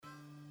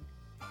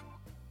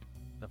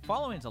The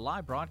following is a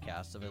live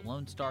broadcast of a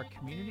Lone Star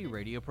community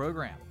radio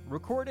program,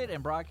 recorded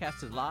and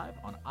broadcasted live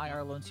on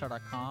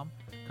irlonestar.com,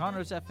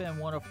 Conroe's FM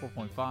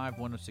 104.5,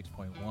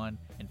 106.1,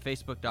 and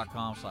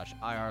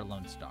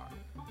facebook.com/irlonestar.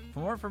 For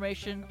more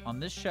information on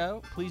this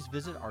show, please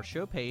visit our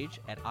show page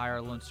at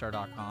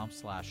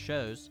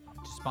irlonestar.com/shows.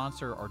 To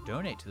sponsor or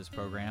donate to this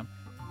program,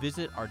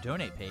 visit our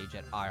donate page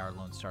at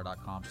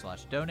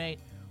irlonestar.com/donate,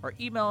 or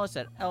email us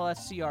at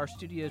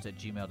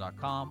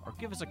lscrstudios@gmail.com, or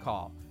give us a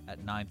call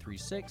at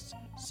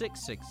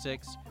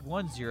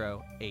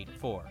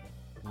 936-666-1084.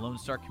 Lone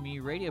Star Community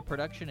Radio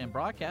production and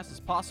broadcast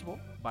is possible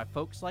by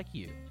folks like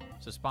you.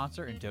 So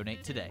sponsor and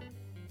donate today.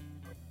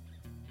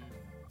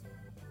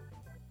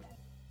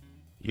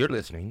 You're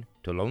listening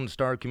to Lone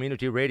Star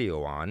Community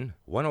Radio on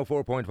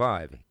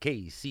 104.5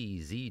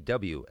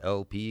 KCZW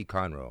LP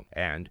Conroe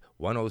and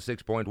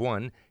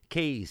 106.1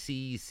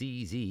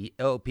 KCCZ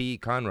LP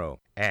Conroe,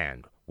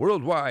 and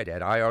worldwide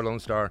at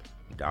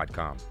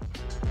irlonestar.com.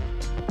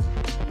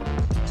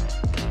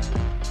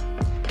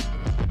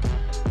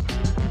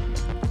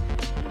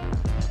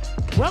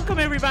 Welcome,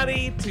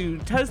 everybody, to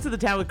Toast to the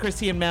Town with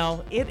Chrissy and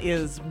Mel. It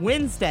is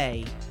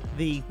Wednesday,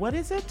 what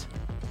is it?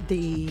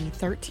 The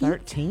 13th?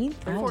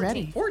 13th?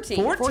 Already.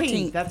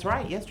 14th. That's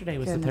right. Yesterday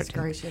was Goodness the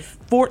 13th. gracious.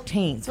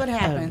 14th. That's what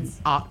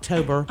happens.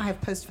 October. I have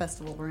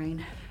post-festival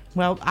brain.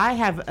 Well, I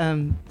have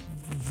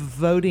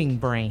voting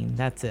brain.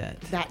 That's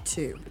it. That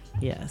too.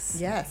 Yes.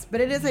 Yes,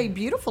 but it is a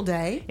beautiful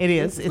day. It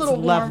is. It's a little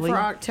lovely.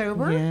 warm for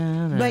October. Yeah,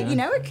 I know. But,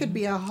 it could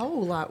be a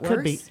whole lot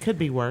worse. Could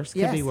be worse.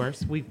 Could be Yes.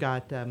 worse. We've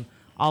got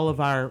all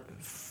of our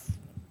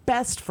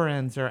best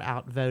friends are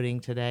out voting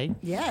today.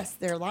 Yes,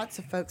 there are lots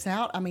of folks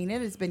out. I mean, it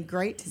has been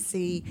great to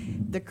see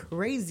the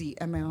crazy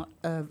amount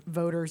of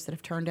voters that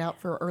have turned out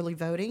for early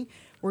voting.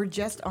 We're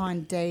just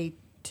on day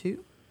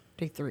 2?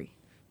 Day 3?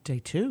 Day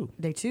 2.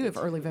 Day 2 of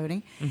early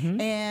voting.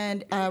 Mm-hmm.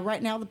 And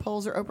right now the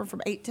polls are open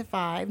from 8 to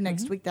 5.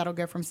 Next week that'll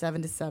go from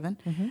 7 to 7.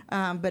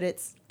 But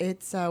it's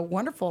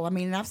wonderful. I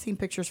mean, and I've seen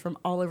pictures from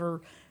all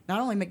over, not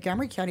only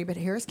Montgomery County, but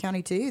Harris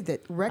County too,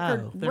 that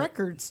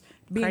records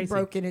being crazy.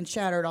 broken and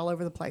shattered all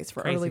over the place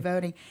for Crazy. early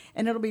voting.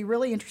 And it'll be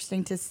really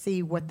interesting to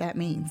see what that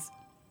means.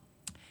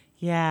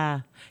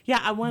 Yeah.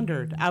 I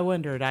wondered.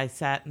 I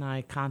sat and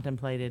I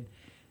contemplated.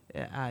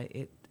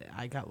 I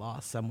got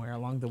lost somewhere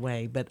along the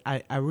way, but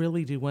I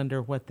really do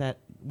wonder what that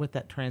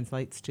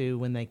translates to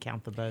when they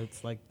count the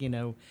votes. Like,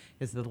 is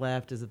it the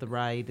left? Is it the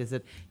right? Is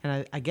it?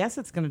 And I guess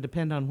it's going to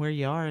depend on where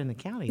you are in the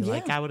county. Yeah.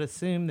 Like, I would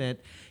assume that,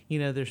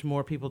 there's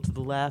more people to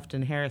the left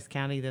in Harris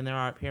County than there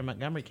are up here in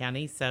Montgomery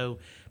County. So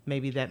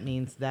maybe that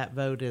means that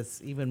vote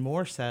is even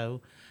more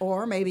so.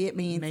 Or maybe it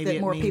means that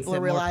more people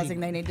are realizing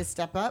they need to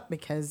step up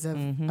because of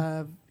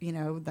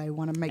they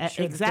want to make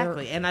sure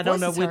exactly. That their and I don't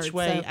know voice is which heard.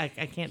 way. So,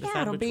 I can't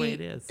decide which way it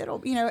is.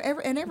 It'll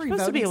every I'm voting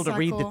supposed to be able to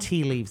read the cycle-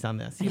 tea leaves on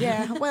this.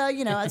 Yeah, well,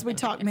 as we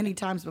talked many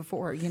times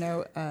before,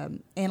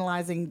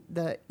 analyzing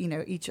the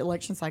each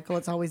election cycle,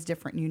 it's always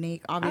different and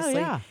unique.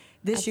 Obviously,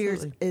 this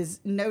year's is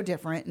no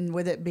different, and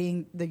with it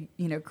being the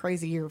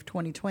crazy year of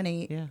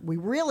 2020, we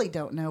really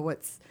don't know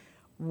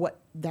what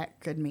that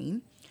could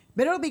mean.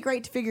 But it'll be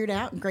great to figure it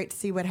out and great to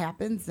see what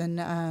happens. And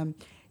I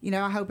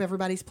hope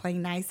everybody's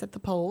playing nice at the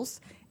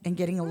polls and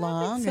getting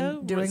along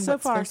and doing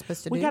what they're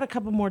supposed to do. We got a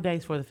couple more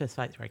days before the fist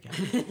fights break out.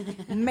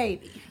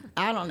 Maybe.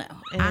 I don't know.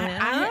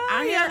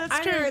 That's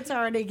I true. hear it's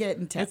already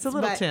getting tense. It's a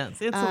little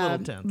tense. It's a little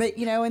tense. But,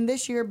 and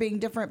this year being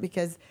different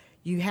because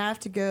you have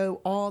to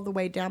go all the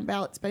way down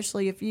ballot,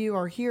 especially if you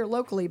are here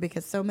locally,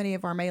 because so many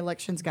of our May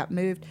elections got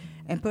moved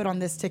and put on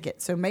this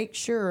ticket. So make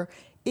sure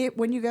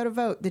when you go to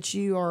vote that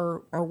you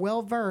are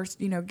well versed.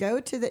 Go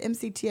to the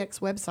MCTX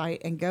website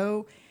and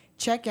go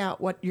check out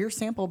what your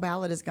sample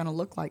ballot is going to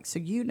look like, so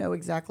you know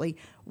exactly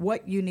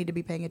what you need to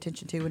be paying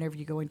attention to whenever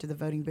you go into the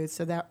voting booth.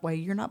 So that way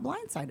you're not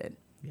blindsided.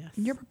 Yes,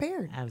 and you're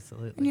prepared.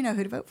 Absolutely, and you know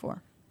who to vote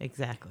for.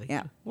 Exactly.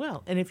 Yeah.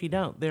 Well, and if you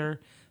don't, there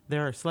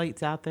are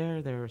slates out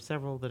there. There are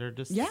several that are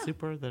just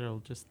super that'll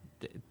just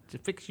to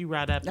fix you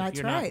right up. That's if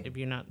you're right. Not, if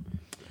you're not.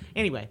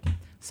 Anyway,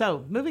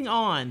 so moving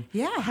on.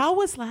 Yeah. How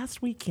was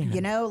last weekend?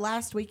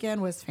 Last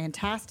weekend was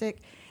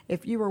fantastic.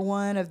 If you were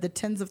one of the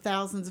tens of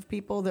thousands of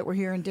people that were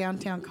here in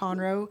downtown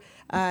Conroe,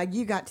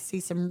 you got to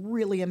see some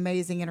really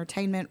amazing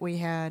entertainment. We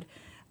had,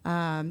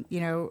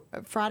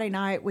 Friday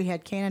night we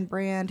had Cannon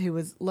Brand, who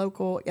was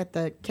local at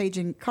the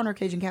Conroe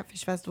Cajun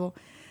Catfish Festival.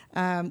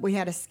 We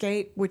had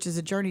Escape, which is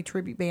a Journey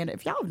tribute band.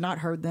 If y'all have not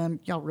heard them,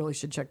 y'all really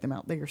should check them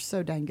out. They are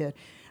so dang good.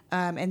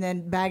 And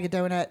then Bag of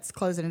Donuts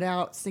closing it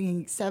out,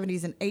 singing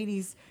 70s and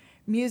 80s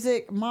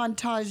music,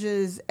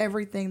 montages,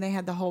 everything. They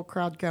had the whole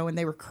crowd going.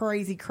 They were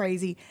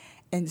crazy.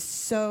 And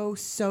so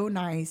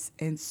nice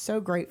and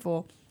so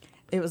grateful.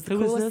 It was the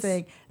coolest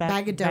thing.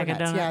 Bag of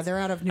Donuts. Yeah, they're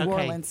out of New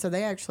Orleans, so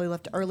they actually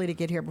left early to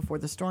get here before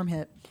the storm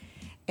hit.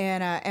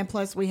 And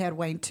plus we had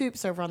Wayne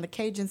Toops over on the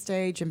Cajun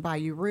stage and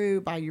Bayou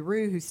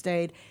Rue, who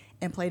stayed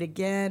and played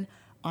again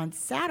on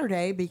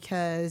Saturday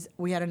because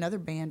we had another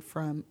band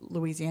from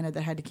Louisiana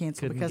that had to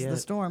cancel because of the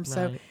storm.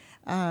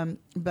 Right. So,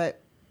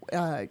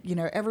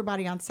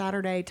 everybody on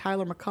Saturday,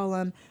 Tyler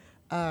McCullum,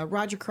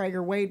 Roger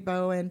Krager, Wade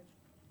Bowen,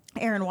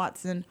 Aaron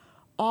Watson,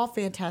 all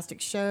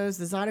fantastic shows.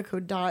 The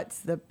Zydeco Dots,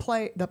 the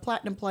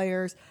Platinum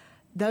Players,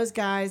 those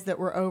guys that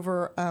were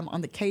over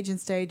on the Cajun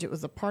stage. It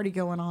was a party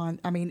going on.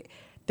 I mean,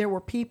 there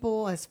were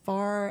people as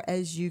far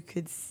as you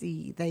could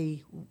see.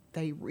 They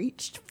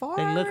reached far.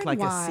 They looked like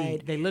wide. a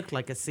sea. They looked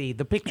like a sea.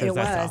 The pictures It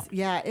was, I saw.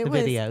 yeah, it the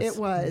was. videos. It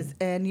was,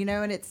 and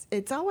and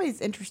it's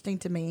always interesting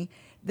to me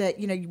that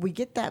we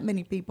get that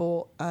many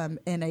people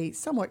in a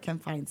somewhat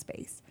confined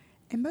space,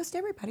 and most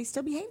everybody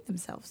still behaved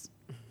themselves.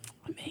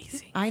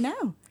 Amazing. I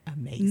know.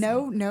 Amazing.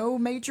 No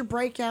major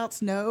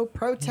breakouts, no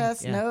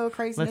protests, Yeah. no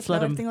craziness, let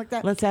no 'em- anything like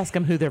that. Let's ask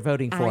them who they're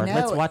voting for. I know.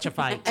 Let's watch a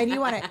fight. And you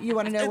want to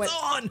know what It's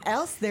on.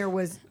 else there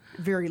was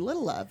very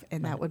little of,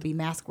 and that would be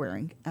mask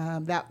wearing.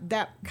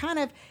 That kind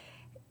of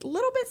a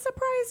little bit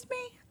surprised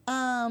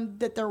me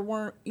that there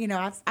weren't.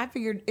 I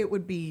figured it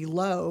would be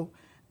low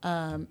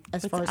as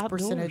It's far as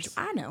outdoors. percentage.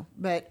 I know,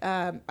 but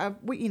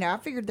I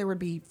figured there would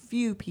be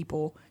few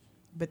people,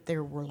 but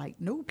there were like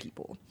no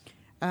people.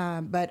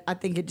 But I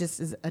think it just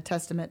is a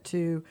testament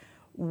to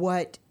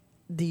what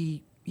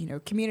the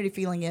community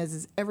feeling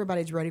is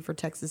everybody's ready for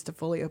Texas to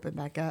fully open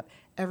back up.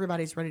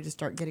 Everybody's ready to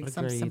start getting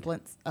some Agreed.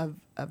 semblance of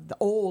the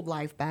old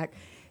life back.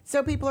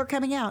 So people are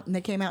coming out, and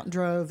they came out in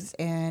droves,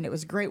 and it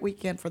was a great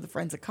weekend for the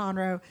Friends of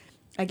Conroe.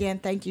 Again,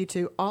 thank you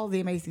to all the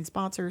amazing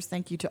sponsors.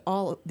 Thank you to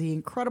all the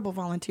incredible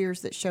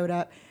volunteers that showed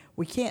up.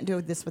 We can't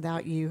do this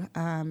without you,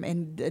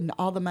 and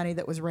all the money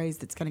that was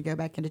raised that's going to go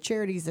back into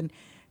charities and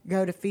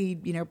go to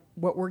feed,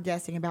 what we're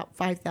guessing about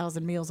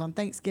 5,000 meals on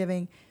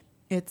Thanksgiving.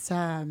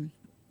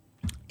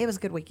 It was a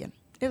good weekend.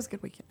 It was a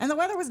good weekend. And the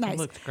weather was nice.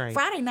 looked great.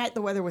 Friday night,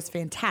 the weather was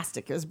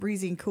fantastic. It was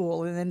breezy and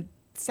cool. And then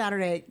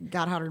Saturday it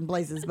got hotter than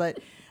blazes, but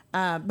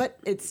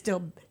it's still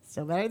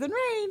better than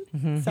rain.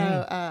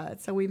 Mm-hmm.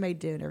 So we made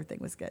do and everything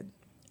was good.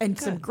 And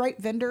some great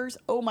vendors.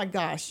 Oh my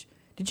gosh.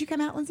 Did you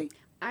come out, Lindsay?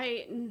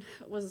 I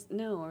was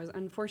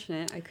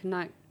unfortunate. I could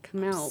not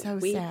come out. So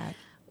sad.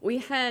 We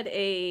had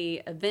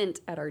a event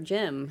at our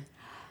gym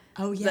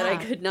Oh yeah. that I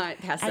could not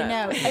pass up. I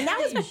know. And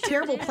that was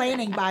terrible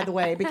planning, by the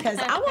way, because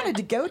I wanted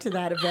to go to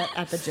that event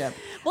at the gym.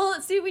 Well,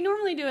 see, we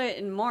normally do it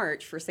in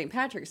March for St.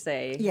 Patrick's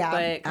Day. Yeah,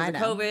 But because I of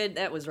know. COVID,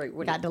 that was right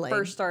when Got it delayed.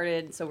 first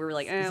started. So we were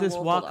like, Is this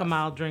we'll walk hold a off.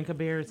 mile, drink a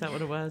beer? Is that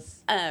what it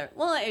was?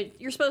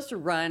 You're supposed to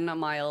run a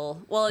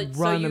mile. Well,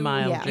 Run a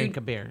mile, yeah. drink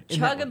a beer.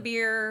 Isn't chug that a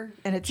beer.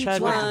 And it's each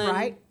Chug lap, one.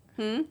 right?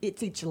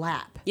 It's each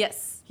lap.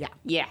 Yes. Yeah.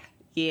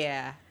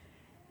 Yeah.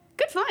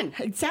 Good fun.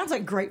 It sounds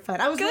like great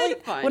fun. I was Good really,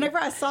 fun. whenever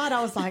I saw it,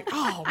 I was like,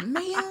 oh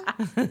man,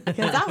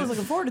 because I was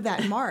looking forward to that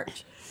in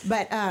March.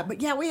 But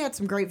yeah, we had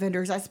some great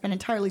vendors. I spent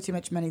entirely too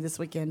much money this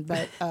weekend,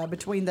 but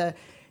between the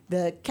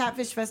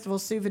Catfish Festival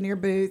souvenir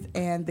booth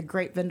and the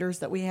great vendors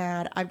that we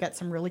had, I've got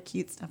some really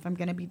cute stuff I'm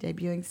going to be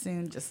debuting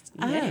soon. Just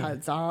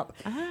heads up.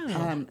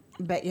 Oh.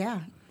 But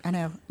yeah. I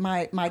know.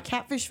 My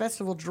Catfish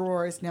Festival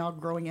drawer is now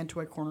growing into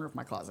a corner of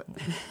my closet.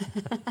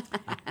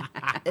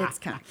 It's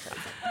kind of crazy.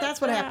 That's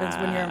what happens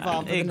when you're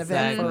involved with an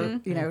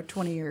event for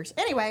 20 years.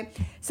 Anyway,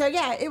 so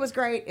yeah, it was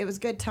great. It was a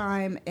good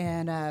time,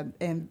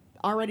 and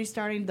already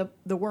starting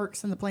the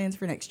works and the plans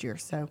for next year.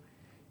 So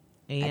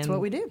that's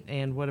what we do.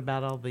 And what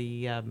about all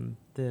the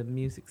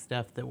music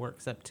stuff that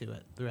works up to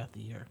it throughout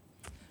the year?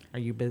 Are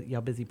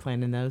y'all busy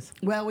planning those?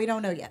 Well, we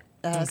don't know yet.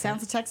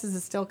 Sounds of Texas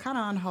is still kind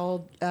of on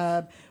hold.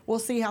 We'll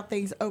see how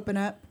things open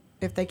up,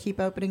 if they keep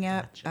opening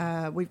up.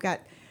 Gotcha. We've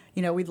got,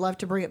 we'd love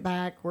to bring it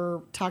back. We're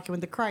talking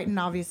with the Crichton.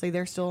 Obviously,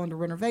 they're still under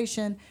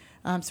renovation.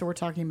 So we're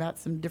talking about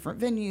some different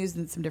venues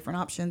and some different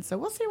options. So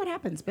we'll see what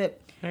happens. But,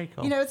 Very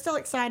cool. it's still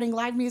exciting.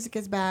 Live music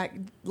is back.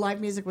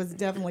 Live music was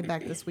definitely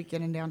back this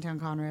weekend in downtown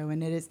Conroe,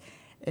 and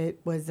it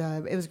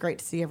was great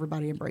to see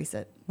everybody embrace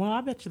it. Well,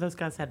 I bet you those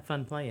guys had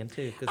fun playing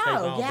too. Cause they've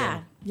all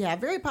yeah,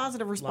 very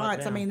positive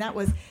response. I down. mean, that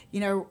was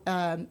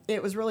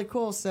it was really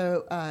cool.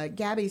 So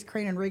Gabby's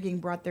Crane and Rigging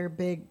brought their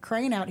big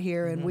crane out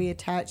here, and we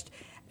attached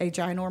a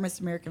ginormous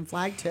American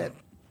flag to it.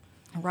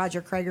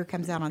 Roger Krager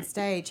comes out on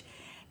stage,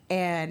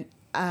 and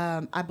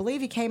I believe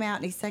he came out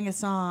and he sang a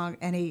song,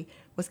 and he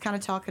was kind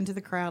of talking to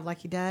the crowd like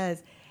he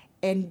does.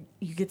 And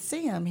you could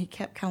see him. He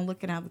kept kind of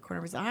looking out of the corner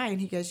of his eye, and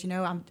he goes,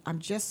 I'm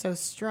just so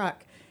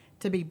struck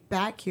to be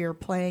back here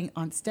playing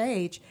on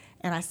stage,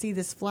 and I see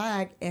this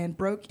flag, and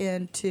broke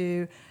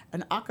into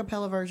an a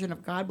cappella version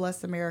of God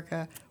Bless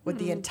America with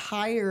the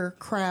entire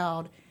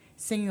crowd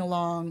singing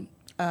along.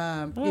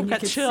 And you got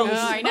could chills. see- Oh,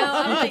 I know.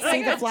 I'm you like, could see I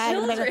the got flag,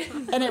 in the chills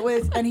background. And it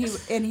was,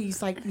 and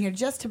he's like,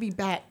 just to be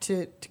back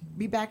to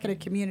be back in a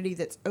community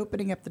that's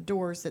opening up the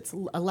doors, that's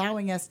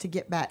allowing us to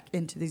get back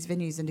into these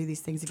venues and do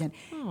these things again.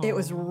 It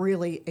was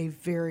really a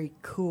very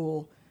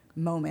cool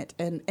moment,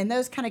 and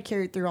those kind of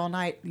carried through all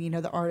night.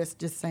 The artist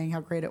just saying how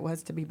great it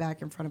was to be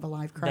back in front of a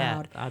live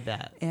crowd. I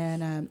bet.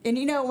 And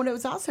when it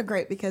was also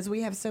great because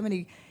we have so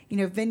many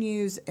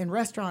venues and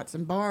restaurants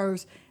and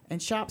bars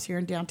and shops here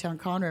in downtown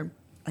Conroe,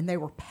 and they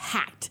were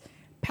packed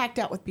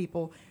out with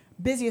people.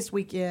 Busiest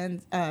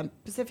weekend,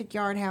 Pacific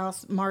Yard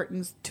House,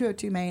 Martin's,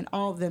 202 Main,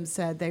 all of them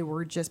said they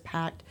were just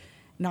packed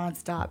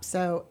nonstop.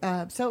 So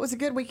it was a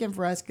good weekend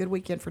for us, good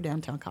weekend for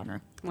downtown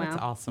Conroe. Wow. That's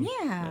awesome.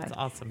 Yeah. That's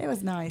awesome. It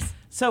was nice.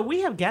 So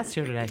we have guests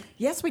here today.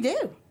 Yes, we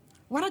do.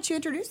 why don't you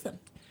introduce them?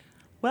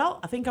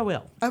 Well, I think I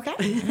will.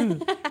 Okay.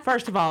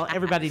 First of all,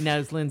 everybody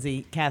knows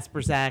Lindsay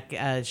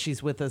Kasperzak.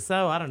 She's with us,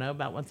 I don't know,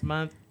 about once a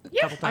month.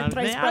 Yeah, couple times.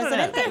 Tres I don't know.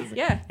 Presidentes.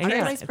 Yeah.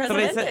 Tres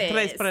Presidentes.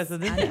 Tres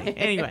Presidentes.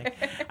 Anyway,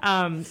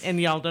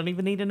 and y'all don't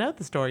even need to know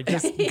the story.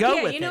 Just go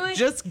Yeah, with you know it. what?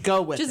 Just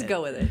go with it. Just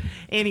go with it.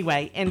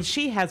 Anyway, and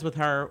she has with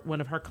her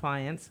one of her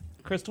clients,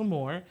 Crystal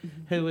Moore,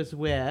 who is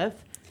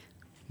with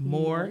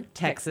Moore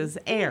Texas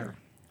Air.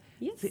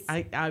 Yes. See,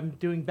 I'm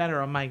doing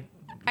better on my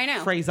I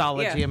know.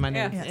 phraseology Yeah, in my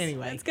yeah. notes. Yes.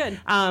 Anyway, That's good.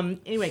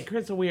 Anyway,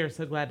 Crystal, we are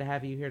so glad to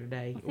have you here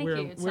today. thank you.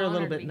 It's We're a an little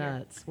honor to bit be here.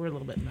 nuts. We're a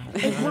little bit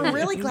nuts. We're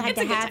really glad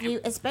to have you,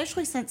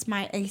 especially since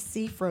my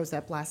AC froze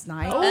up last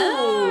night.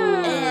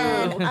 Oh.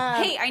 And,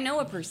 Hey, I know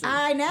a person.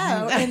 I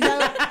know. And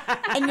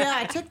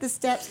I took the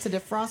steps to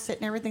defrost it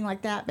and everything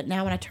like that, but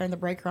now when I turn the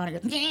breaker on, it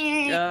goes,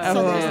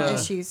 so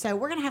there's issues. So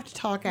we're going to have to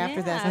talk after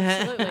yeah, this.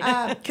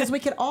 absolutely. Because we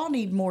could all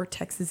need more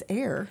Texas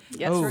air.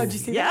 Yes, Oh, right. Did you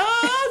see yes,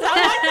 that? I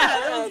like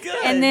that. That was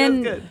good. And That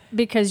was then good.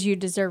 because you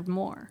deserve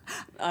more.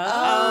 Yes,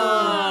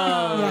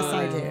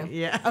 I do.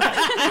 Yeah.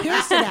 Okay,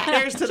 here's to that.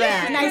 Here's to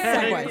that. Nice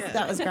segue.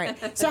 That was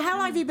great. So how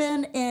long have you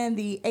been in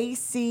the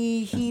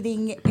AC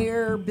heating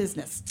air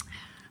business?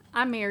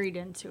 I married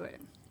into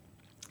it.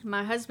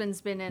 My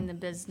husband's been in the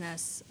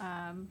business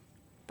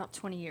about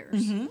 20 years.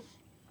 Mm-hmm.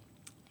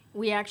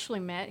 We actually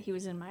met. He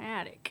was in my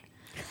attic.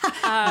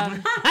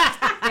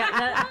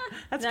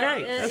 That's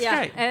great. That's yeah,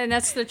 great. and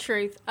that's the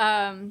truth.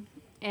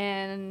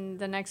 And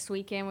the next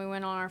weekend we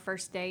went on our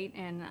first date,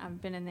 and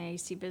I've been in the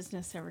AC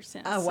business ever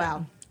since. Oh, So,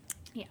 wow.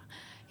 yeah,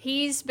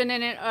 he's been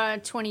in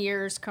it 20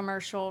 years,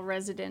 commercial,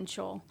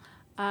 residential.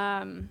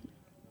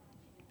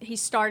 He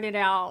started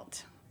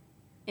out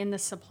in the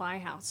supply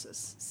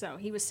houses, so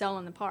he was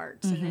selling the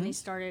parts, and then he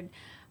started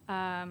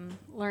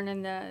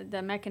learning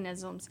the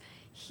mechanisms.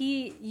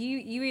 You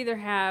either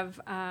have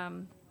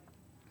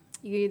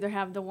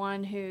the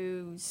one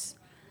who's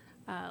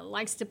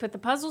likes to put the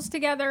puzzles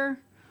together,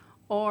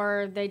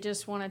 or they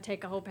just want to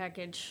take a whole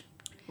package.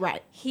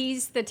 Right.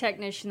 He's the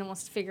technician that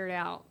wants to figure it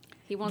out.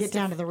 He wants Get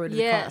down to the root of the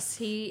yes,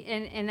 cause.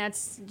 and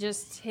that's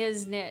just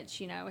his niche.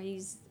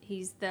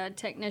 He's the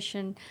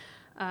technician.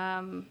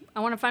 I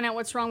want to find out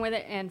what's wrong with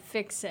it and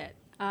fix it.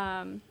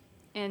 And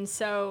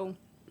so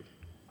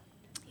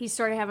he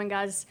started having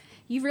guys.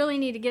 You really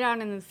need to get out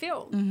in the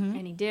field,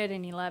 and he did,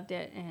 and he loved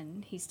it,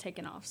 and he's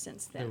taken off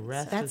since then. The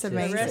rest That's is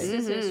amazing. The rest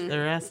is history. The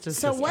rest is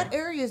So history. what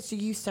areas do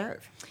you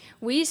serve?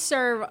 We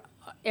serve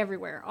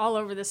everywhere, all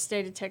over the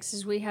state of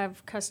Texas. We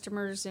have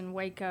customers in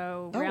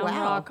Waco, Oh, Round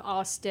wow. Rock,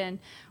 Austin.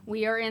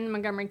 We are in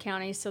Montgomery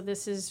County, so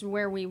this is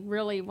where we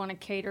really want to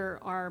cater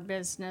our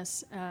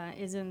business,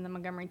 is in the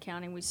Montgomery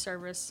County. We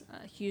service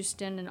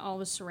Houston and all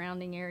the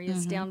surrounding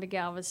areas down to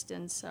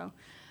Galveston. So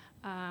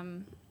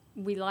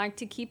we like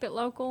to keep it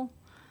local.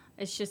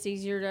 It's just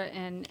easier to,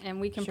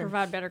 and we can Sure.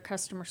 provide better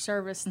customer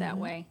service that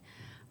way.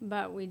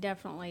 But we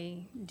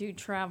definitely do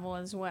travel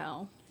as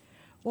well.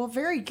 Well,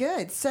 very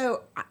good.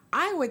 So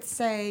I would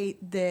say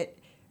that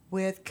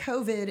with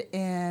COVID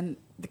and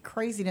the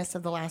craziness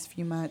of the last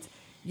few months,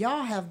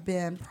 y'all have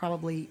been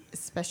probably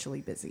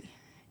especially busy.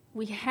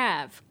 We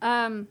have.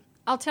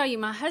 I'll tell you,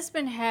 my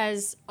husband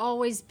has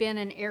always been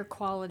an air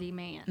quality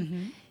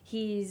man.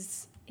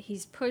 He's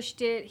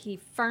pushed it. He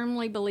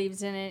firmly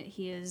believes in it.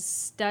 He has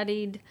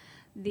studied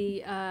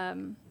the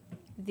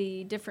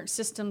different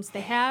systems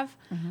they have.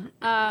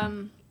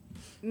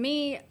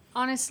 Me,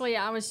 honestly,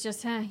 I was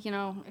just,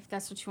 if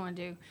that's what you want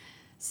to do.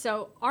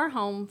 So our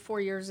home 4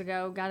 years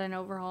ago got an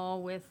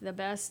overhaul with the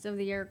best of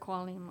the air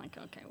quality. I'm like,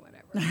 okay,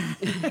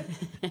 whatever.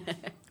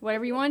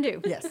 Whatever you want to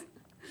do. Yes.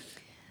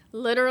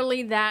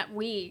 Literally that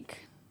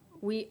week,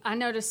 I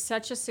noticed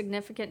such a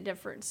significant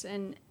difference,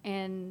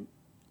 and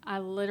I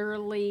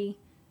literally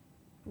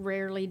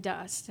rarely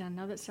dust. I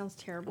know that sounds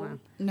terrible.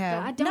 No. But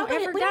I don't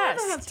ever we dust.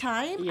 don't have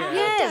time. Yeah. I hate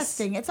Yes.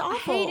 dusting. It's I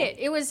awful. hate it.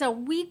 It was a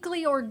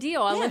weekly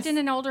ordeal. I lived Yes. in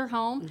an older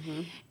home,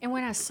 and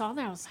when I saw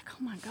that, I was like,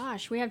 oh my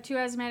gosh, we have 2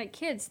 asthmatic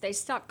kids. They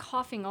stopped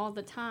coughing all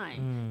the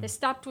time. They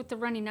stopped with the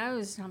runny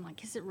nose, and I'm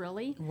like, is it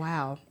really?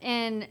 Wow.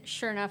 And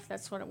sure enough,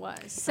 that's what it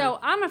was. So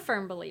I'm a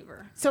firm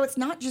believer. So it's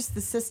not just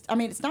the system. I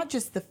mean, it's not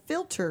just the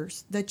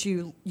filters that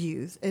you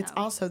use. It's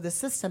also the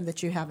system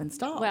that you have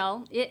installed.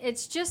 Well,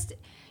 it's just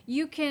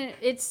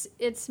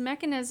it's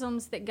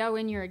mechanisms that go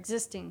in your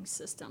existing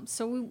system.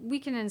 So we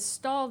can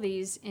install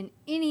these in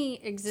any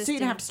existing. so you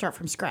don't have to start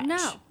from scratch.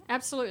 No,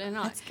 absolutely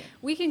not. That's good.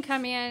 We can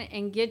come in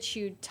and get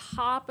you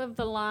top of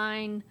the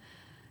line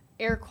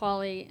air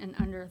quality and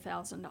under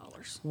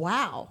 $1,000.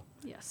 Wow.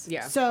 Yes.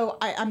 Yeah. So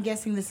I'm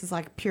guessing this is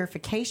like a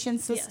purification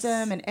system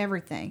Yes. and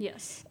everything.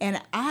 Yes. And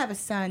I have a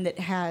son that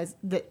has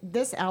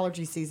this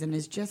allergy season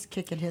is just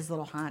kicking his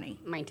little honey.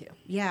 Mine too.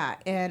 Yeah,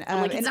 and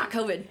I'm like, and- it's not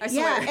COVID. I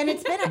yeah, swear. and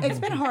it's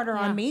been harder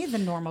on me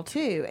than normal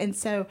too. And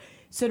so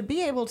to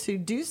be able to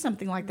do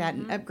something like that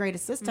and upgrade a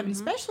system, and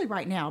especially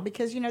right now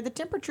because the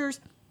temperatures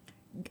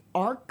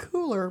are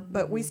cooler,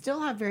 but we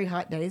still have very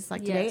hot days.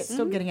 Like today, Yes. it's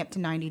still getting up to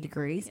 90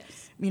 degrees.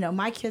 Yes.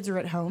 My kids are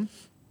at home,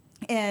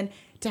 and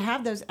to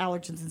have those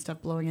allergens and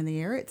stuff blowing in the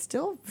air, it's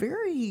still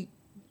very,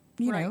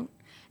 Right. know.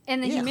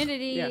 And the Yeah.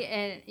 humidity, Yeah.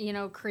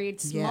 and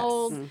creates Yes.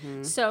 mold.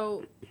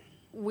 So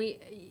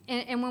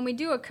and when we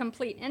do a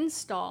complete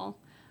install,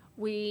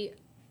 we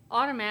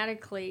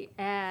automatically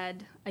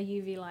add a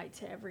UV light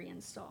to every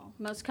install.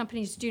 Most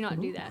companies do not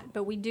do that,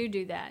 but we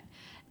do that.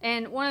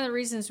 And one of the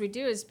reasons we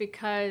do is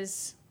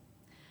because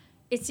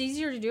it's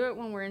easier to do it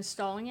when we're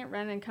installing it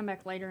rather than come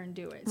back later and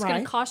do it. It's going Right.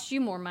 to cost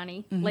you more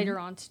money later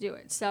on to do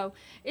it. So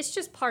it's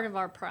just part of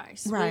our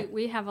price. Right.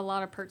 We have a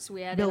lot of perks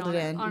we add Build in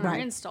it in. on our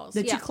right. installs.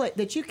 That yeah.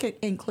 that you could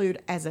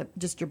include as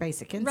just your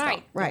basic install.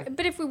 Right. Right.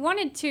 But if we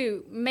wanted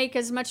to make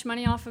as much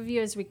money off of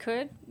you as we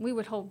could, we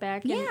would hold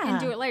back and Yeah.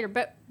 do it later.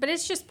 But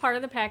it's just part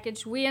of the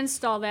package. We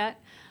install that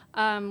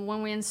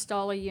when we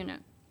install a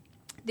unit.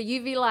 The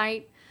UV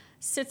light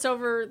sits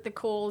over the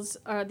coils,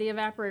 the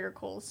evaporator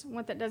coils.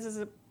 What that does is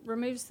it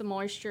removes the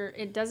moisture.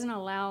 It doesn't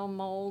allow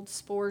mold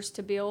spores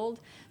to build.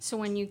 So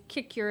when you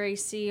kick your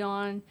AC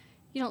on,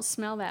 you don't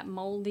smell that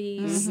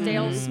moldy,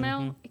 stale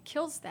smell. It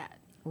kills that.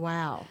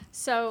 Wow.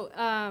 So,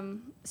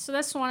 so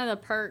that's one of the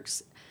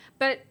perks.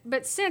 But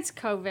since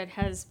COVID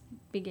has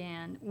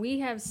began, we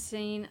have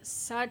seen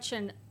such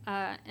an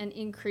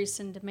increase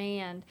in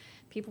demand.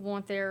 People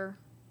want their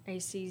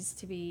ACs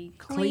to be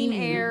clean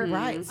air,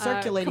 right?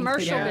 Circulating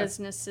commercial clean air.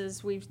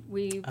 businesses. We've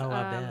Oh,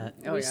 I bet.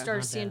 Oh, we yeah.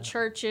 started I seeing bet.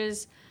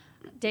 churches,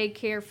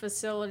 daycare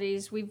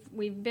facilities.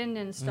 We've been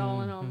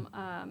installing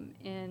them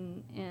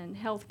in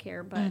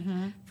healthcare, but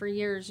for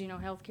years,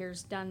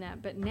 healthcare's done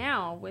that. But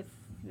now with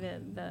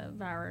the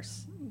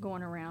virus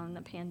going around,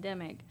 the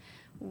pandemic,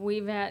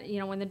 we've had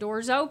when the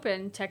doors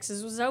open,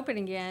 Texas was open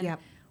again. Yep.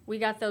 We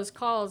got those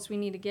calls. We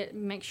need to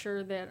make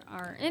sure that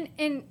our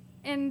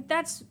and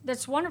that's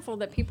wonderful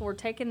that people are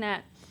taking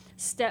that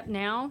step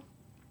now,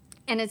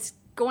 and it's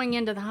going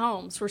into the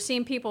homes. We're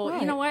seeing people.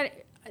 Right. You know what?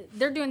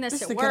 They're doing this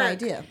This at is a work. good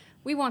idea.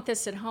 We want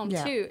this at home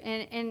Yeah. too,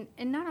 and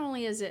not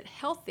only is it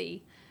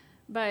healthy,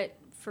 but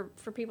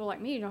for people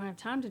like me, you don't have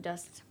time to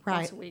dust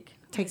once Right. a week.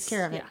 Takes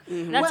care of it.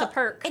 Yeah, that's a Well,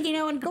 perk. And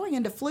and going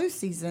into flu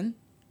season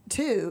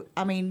too,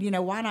 I mean,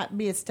 why not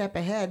be a step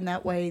ahead, and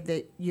that way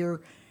that you're,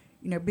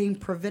 being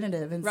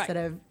preventative instead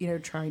of,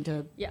 trying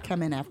to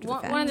come in after the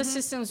fact. One of the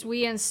systems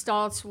we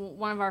installed,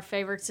 one of our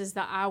favorites, is the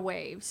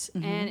iWaves,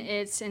 and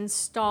it's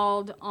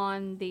installed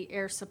on the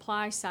air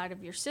supply side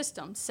of your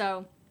system.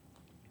 So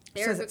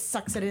it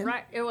sucks it in.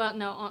 Right. Well,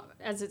 no,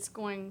 as it's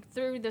going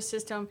through the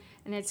system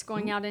and it's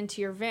going out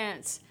into your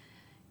vents,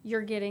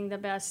 you're getting the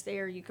best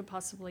air you could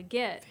possibly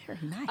get. Very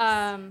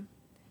nice.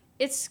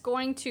 It's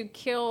going to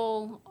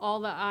kill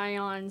all the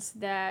ions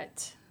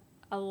that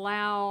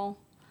allow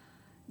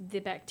the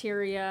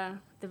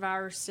bacteria, the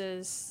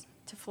viruses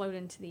to float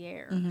into the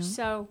air.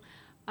 So,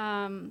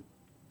 and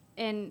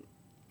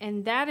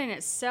that in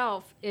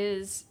itself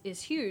is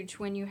huge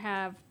when you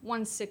have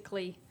one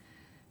sickly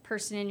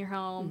person in your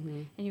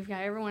home and you've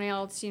got everyone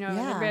else, in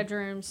their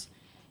bedrooms.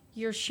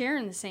 You're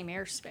sharing the same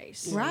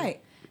airspace.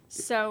 Right.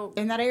 So,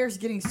 And that air is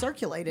getting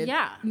circulated.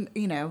 Yeah.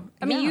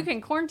 I mean, you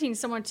can quarantine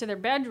someone to their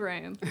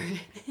bedroom,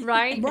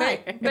 right?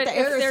 Right. But the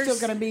air is still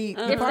going to be,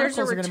 the if there's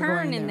a particles are gonna be going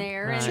return in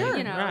there, and Right.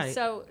 you know, Right.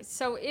 so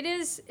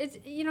it's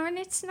and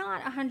it's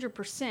not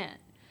 100%,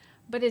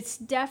 but it's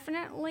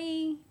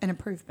definitely an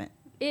improvement.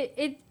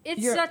 it's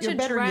You're- such you're a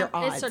bettering your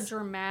it's a odds.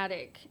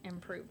 dramatic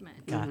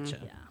improvement. Gotcha.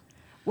 Yeah.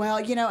 Well,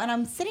 and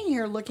I'm sitting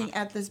here looking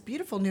at this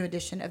beautiful new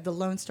edition of the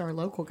Lone Star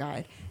Local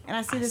Guide, and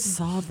I see this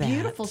saw that.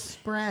 beautiful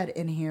spread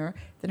in here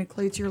that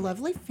includes your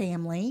lovely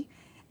family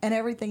and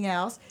everything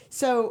else.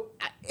 So,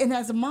 and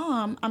as a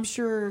mom, I'm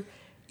sure,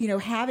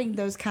 having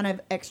those kind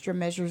of extra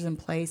measures in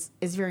place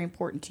is very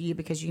important to you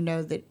because you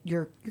know that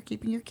you're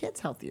keeping your kids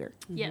healthier.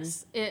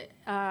 Yes, it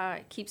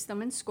keeps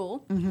them in school,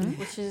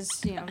 which is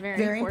very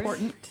Very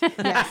important.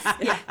 important. Yes.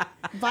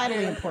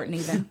 Vitally important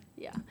even.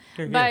 Yeah,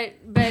 Here, but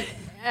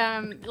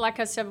like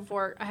I said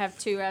before, I have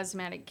 2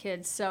 asthmatic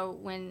kids. So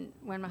when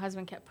my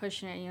husband kept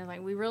pushing it,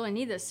 like we really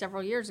need this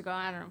several years ago.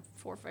 I don't know,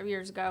 4 or 5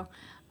 years ago,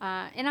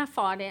 and I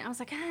fought it. I was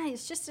like,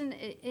 it's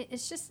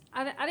just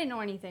I didn't know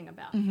anything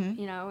about it,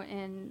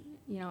 and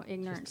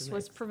ignorance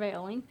was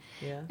prevailing.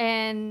 Yeah.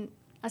 And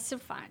I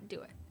said, fine,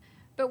 do it.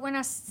 But when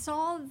I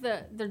saw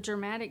the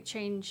dramatic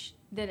change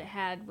that it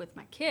had with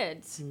my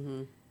kids,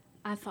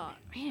 I thought,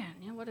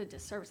 man, what a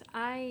disservice.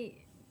 I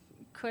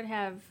could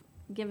have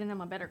given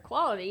them a better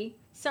quality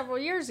several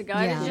years ago.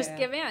 I didn't just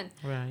give in.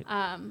 Right.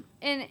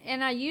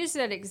 And I use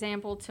that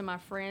example to my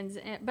friends,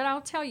 but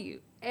I'll tell you,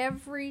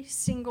 every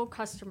single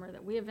customer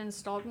that we have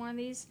installed one of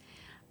these,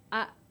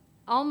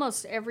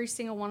 almost every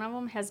single one of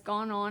them has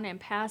gone on and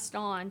passed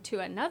on to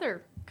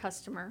another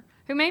customer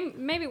who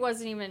maybe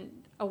wasn't even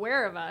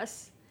aware of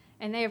us,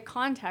 and they have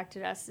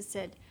contacted us and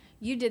said,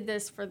 you did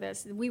this for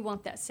this. We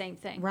want that same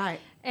thing. Right.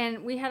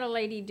 And we had a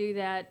lady do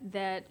that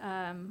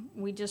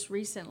we just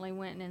recently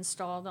went and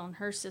installed on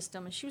her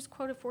system, and she was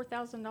quoted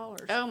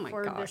 $4,000 Oh my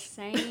for the gosh.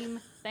 same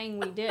thing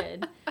we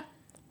did.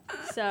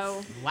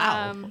 So,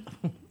 Wow.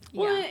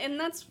 Well, yeah. and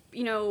that's,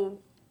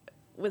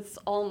 with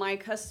all my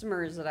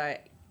customers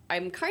that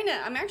I'm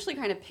actually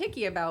kind of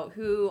picky about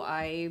who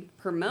I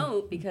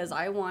promote because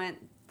I want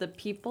the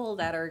people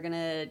that are going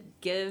to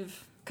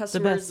give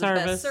customers the best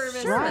service.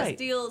 service, Sure. the Right. best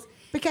deals.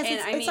 Because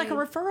And it's like a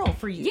referral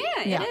for you.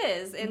 Yeah, it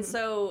is. And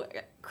so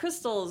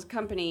Crystal's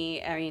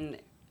company, I mean,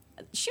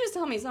 she was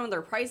telling me some of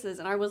their prices,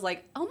 and I was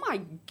like, oh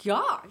my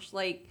gosh,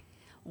 like,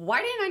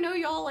 why didn't I know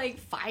y'all like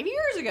 5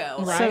 years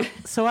ago? So,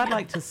 so I'd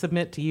like to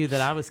submit to you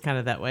that I was kind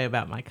of that way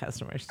about my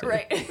customers too.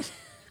 Right.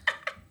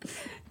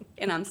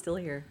 And I'm still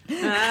here.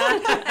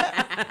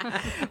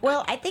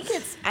 Well, I think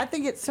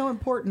it's so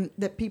important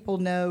that people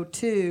know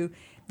too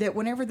that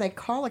whenever they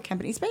call a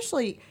company,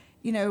 especially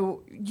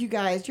you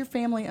guys, you're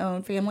family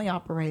owned, family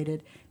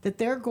operated, that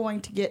they're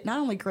going to get not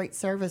only great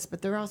service,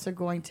 but they're also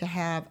going to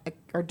have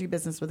or do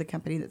business with a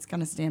company that's going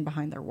to stand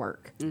behind their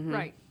work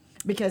Right.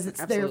 because it's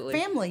Absolutely.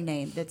 their family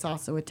name that's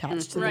also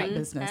attached to Right. that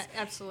business.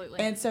 Absolutely.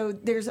 And so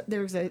there's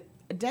a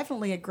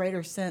definitely a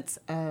greater sense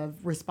of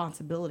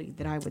responsibility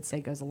that I would say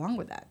goes along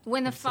with that.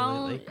 When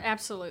the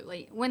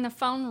Absolutely. when the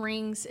phone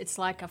rings, it's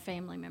like a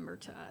family member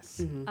to us.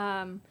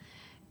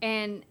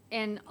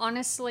 And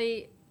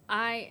honestly,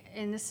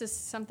 and this is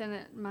something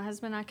that my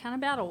husband and I kind of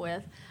battle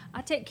with.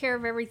 I take care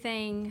of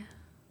everything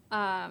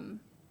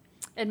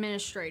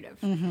administrative,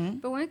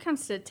 but when it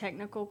comes to a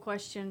technical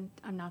question,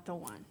 I'm not the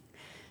one.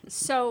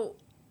 So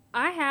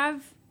I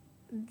have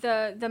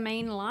the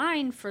main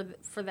line for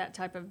that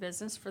type of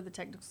business, for the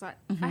technical side.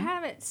 I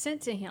have it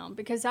sent to him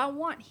because I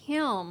want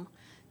him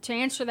to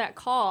answer that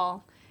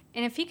call,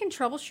 and if he can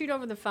troubleshoot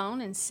over the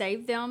phone and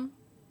save them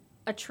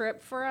a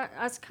trip for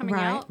us coming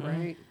Right. out,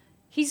 Right.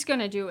 he's going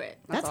to do it.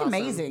 That's awesome.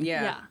 amazing.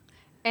 Yeah.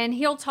 And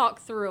he'll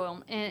talk through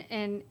them,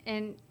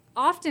 and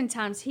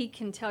oftentimes he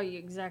can tell you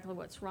exactly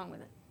what's wrong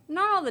with it.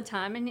 Not all the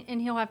time,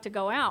 and he'll have to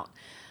go out,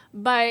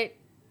 but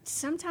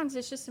sometimes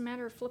it's just a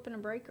matter of flipping a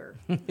breaker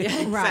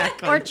Right.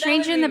 or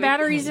changing the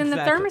batteries in the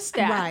Exactly.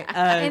 thermostat, Right.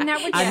 and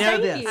that would I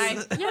know save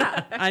this. you.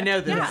 Yeah. I know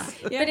this.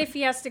 Yeah. But if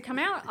he has to come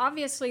out,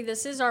 obviously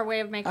this is our way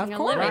of making Of a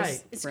course. living.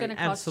 Right. It's Right. going to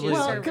cost Absolutely. you a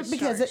Well, service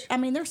because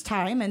charge. there's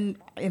time and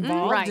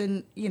involved, Right.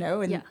 and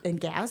Yeah.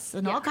 and gas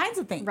and Yeah. all kinds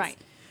of things. Right.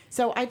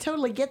 So I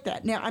totally get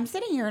that. Now I'm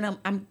sitting here and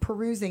I'm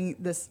perusing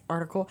this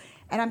article,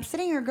 and I'm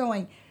sitting here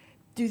going,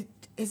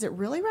 is it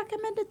really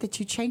recommended that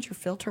you change your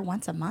filter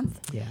once a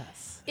month?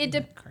 Yes.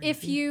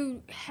 If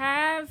you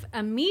have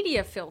a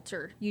media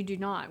filter, you do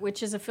not,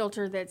 which is a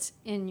filter that's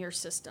in your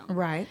system.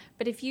 Right.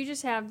 But if you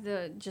just have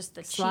the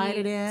Slide cheap,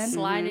 it in.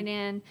 slide it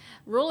in.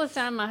 Rule of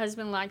thumb, my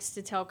husband likes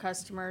to tell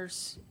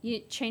customers, you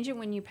change it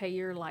when you pay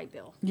your light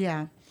bill.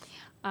 Yeah.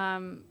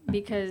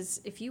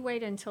 Because if you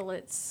wait until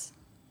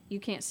you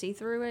can't see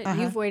through it,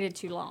 you've waited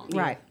too long.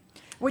 Right.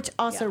 Which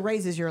also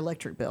raises your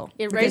electric bill.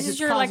 It because raises it's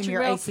your causing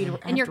electric bill, AC to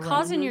and have you're to run.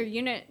 causing your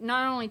unit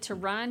not only to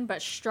run, but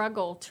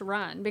struggle to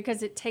run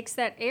because it takes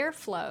that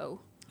airflow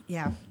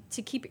Yeah.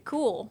 to keep it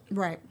cool.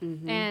 Right.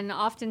 And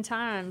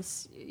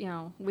oftentimes,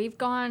 we've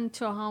gone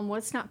to a home where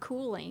it's not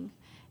cooling.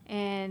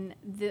 And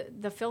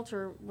the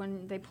filter,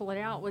 when they pull it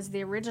out, was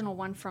the original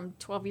one from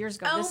 12 years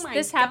ago. Oh my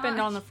this happened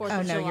gosh. on the 4th Oh,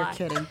 of no, July. you're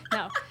kidding.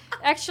 No.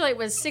 Actually, it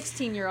was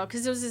 16-year-old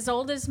because it was as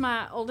old as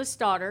my oldest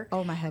daughter.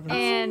 Oh, my heavens.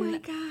 And my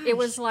gosh. it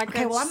was like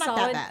Okay, a well, I'm not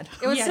solid, that bad.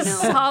 It was Yeah, a no.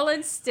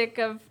 solid stick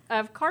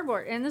of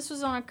cardboard. And this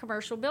was on a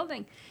commercial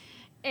building.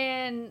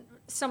 And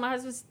so my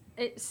husband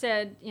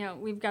said,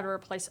 we've got to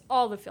replace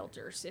all the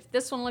filters. If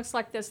this one looks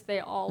like this,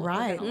 they all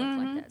Right. are going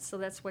to look like that. So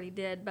that's what he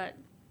did. But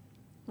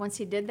once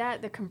he did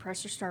that, the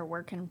compressor started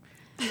working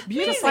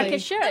just like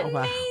it should. Oh,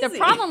 wow. The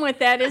problem with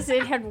that is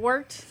it had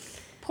worked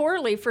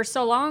poorly for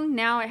so long.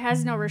 Now it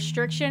has no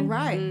restriction.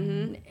 Right.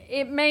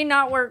 It may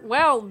not work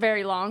well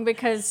very long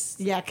because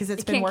Yeah, because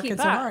it's it been can't working keep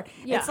so up. hard.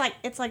 Yeah.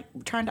 It's like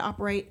trying to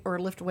operate or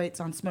lift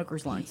weights on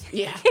smokers' lungs.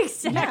 Yeah.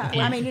 exactly.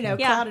 Yeah. I mean, Yeah.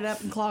 clouded up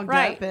and clogged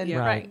Right. up, and Yeah.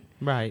 Right.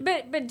 Right.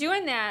 But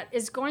doing that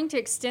is going to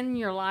extend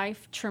your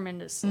life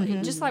tremendously.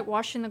 Just like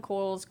washing the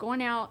coils,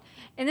 going out,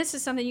 and this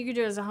is something you could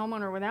do as a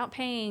homeowner without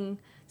paying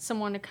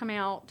someone to come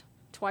out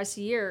twice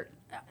a year.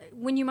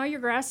 When you mow your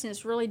grass and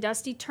it's really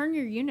dusty, turn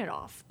your unit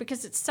off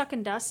because it's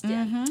sucking dust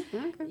in.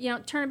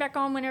 Turn it back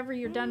on whenever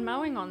you're done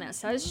mowing on that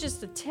side. It's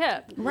just a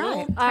tip.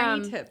 Right.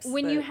 Tiny tips.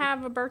 When you but-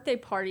 have a birthday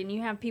party and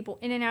you have people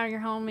in and out of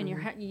your home and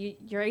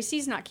your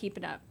AC's not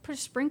keeping up, put a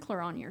sprinkler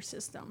on your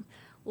system.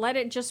 Let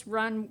it just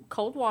run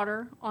cold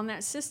water on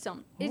that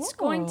system. It's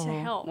going to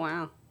help.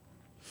 Wow.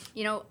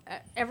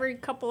 Every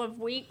couple of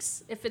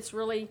weeks, if it's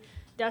really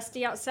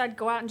dusty outside,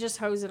 go out and just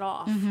hose it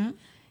off.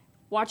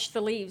 Watch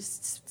the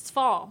leaves. It's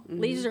fall.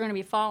 Leaves are going to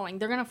be falling.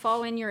 They're going to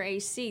fall in your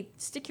AC.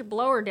 Stick your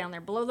blower down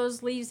there. Blow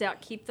those leaves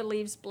out. Keep the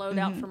leaves blowed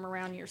out from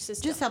around your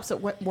system. just helps it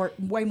work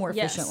way more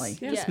Yes. efficiently.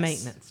 Just Yes.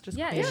 maintenance. Just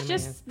Yeah, cleaning it's it.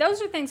 just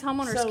those are things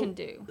homeowners So- can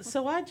do.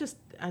 So I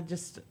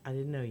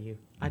didn't know you.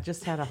 I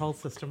just had a whole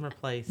system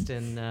replaced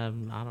in I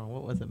don't know,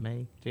 what was it,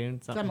 May,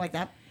 June, Something like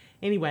that.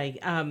 Anyway,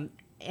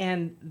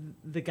 and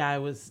the guy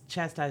was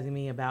chastising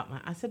me about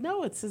I said,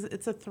 no, it's a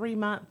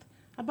 3-month.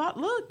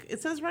 Look,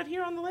 it says right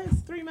here on the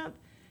list, 3-month.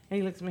 And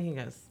he looks at me and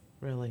he goes,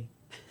 really?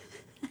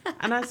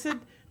 And I said,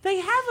 they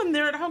have them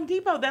there at Home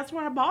Depot. That's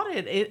where I bought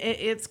it.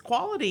 It's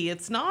quality.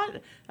 It's not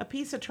a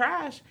piece of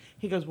trash.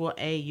 He goes, well,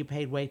 you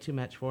paid way too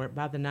much for it.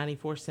 Buy the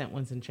 94-cent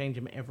ones and change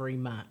them every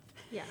month.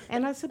 Yeah.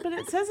 And I said, but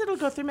it says it'll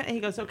go 3 months. And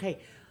he goes, okay,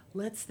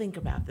 let's think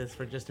about this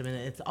for just a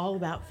minute. It's all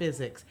about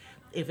physics.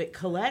 If it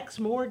collects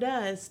more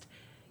dust,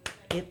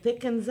 it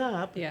thickens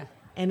up. Yeah.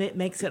 And it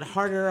makes it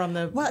harder on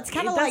the. Well, it's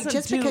kind of it like doesn't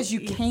just do- because you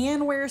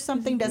can wear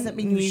something doesn't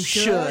mean you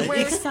should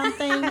wear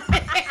something.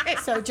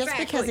 So just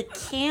because it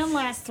can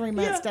last 3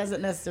 months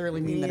doesn't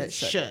necessarily mean that it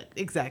should.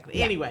 Exactly.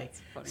 Yeah. Anyway,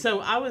 so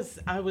I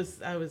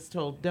was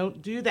told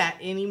don't do that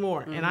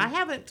anymore, and I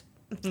haven't.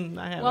 I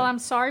haven't. Well, I'm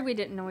sorry we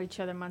didn't know each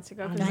other months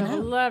ago because I I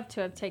would know. love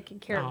to have taken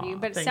care of you. Aw,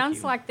 But it thank sounds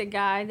you. like the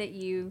guy that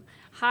you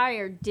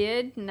hired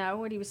did know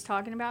what he was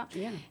talking about.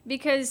 Yeah.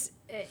 Because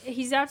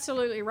he's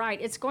absolutely right.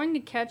 It's going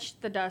to catch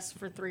the dust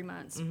for 3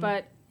 months,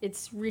 but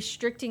it's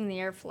restricting the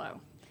airflow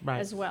Right.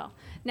 as well.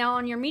 Now,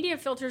 on your media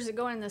filters that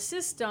go in the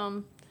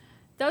system,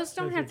 those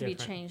don't Those are have to be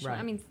different, changed. right.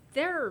 I mean,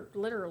 they're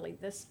literally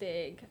this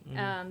big.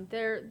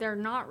 They're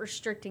not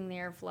restricting the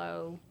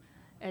airflow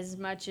as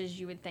much as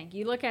you would think.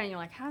 You look at it and you're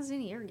like, how's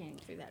any air getting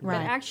through that? Right.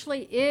 But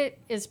actually, it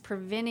is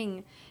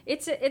preventing.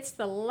 It's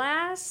the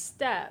last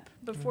step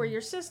before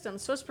your system,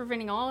 so it's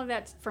preventing all of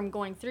that from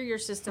going through your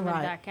system Right.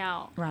 and back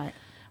out. Right.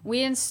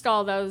 We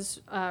install those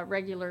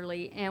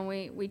regularly, and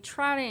we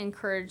try to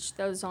encourage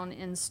those on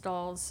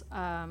installs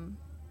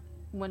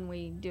when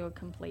we do a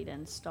complete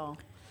install.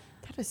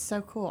 That is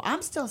so cool.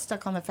 I'm still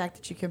stuck on the fact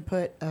that you can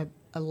put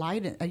a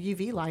light, a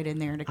UV light in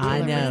there to cool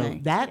I know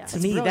everything. that Yeah. to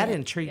That's me that brilliant.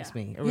 intrigues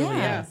Yeah. me. It really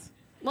Yeah. does.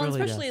 Well,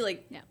 Really especially does.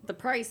 like Yeah. the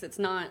price. It's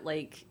not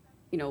like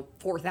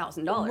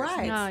 $4,000.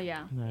 Right. Oh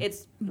yeah.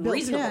 It's Built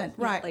reasonable. in,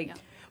 right. Like, Yeah.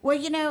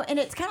 Well, and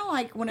it's kind of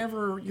like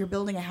whenever you're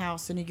building a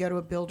house and you go to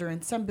a builder,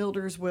 and some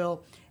builders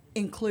will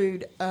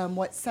include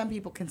what some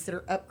people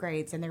consider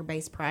upgrades in their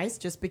base price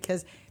just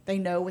because they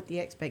know what the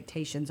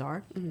expectations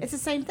are. It's the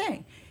same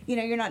thing.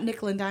 You're not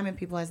nickel and diamond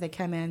people as they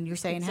come in. You're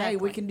saying, hey,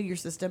 we Exactly. can do your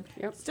system.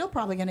 Yep. Still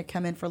probably going to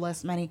come in for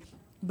less money,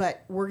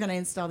 but we're going to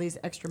install these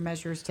extra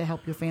measures to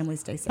help your family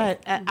stay safe.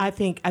 But I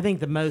think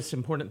the most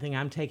important thing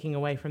I'm taking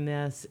away from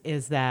this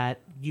is that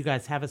you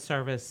guys have a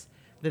service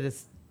that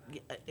is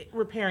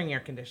repairing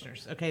air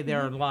conditioners. Okay,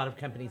 there are a lot of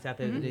companies out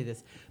there that do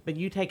this, but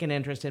you take an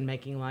interest in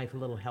making life a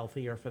little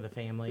healthier for the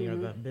family or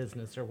the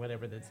business or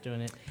whatever that's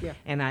doing it. Yeah.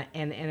 And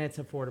it's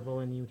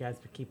affordable, and you guys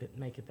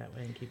make it that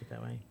way and keep it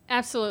that way.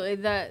 Absolutely.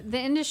 The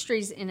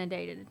industry's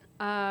inundated.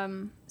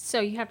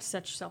 So you have to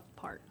set yourself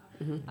apart.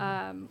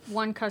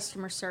 One,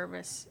 customer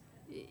service.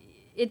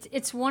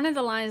 It's one of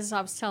the lines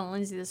I was telling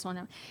Lindsay this one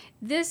time.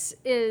 This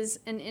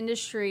is an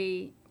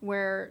industry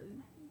where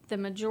the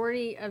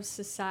majority of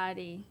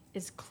society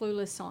is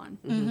clueless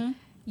on.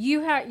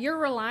 You're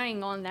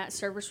relying on that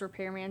service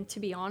repairman to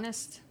be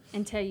honest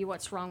and tell you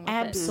what's wrong with it.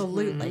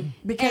 Absolutely.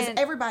 Because And-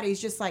 everybody's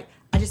just like,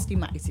 I just need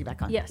my AC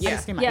back on. Yes. I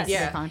just need my Yes. AC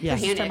back on. Yeah. I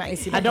just turn my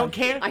AC back I don't on.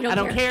 care. I I don't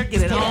don't care. care.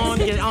 Get it on.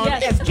 Get it on.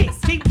 Yes. As cheap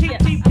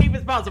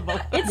as possible.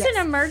 It's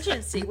an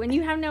emergency when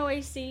you have no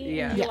AC.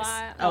 Yeah. And you Yes.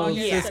 lie Oh, on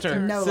your sister,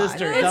 system. No lie.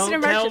 sister, It's don't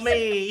an tell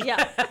emergency. me.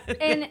 Yeah,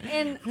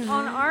 and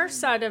on our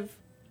side of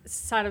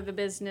the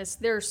business,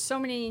 there are so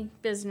many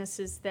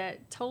businesses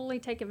that totally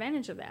take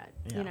advantage of that.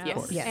 Yeah, You know, of Yes.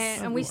 course.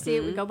 Yes. and we see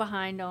it. We go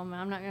behind them.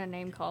 I'm not going to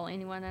name call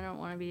anyone. I don't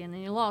want to be in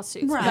any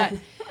lawsuits. Right.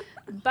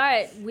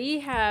 But we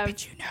have you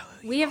know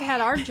who we have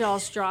had our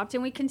jaws dropped,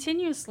 and we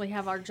continuously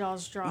have our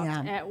jaws dropped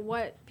Yeah. at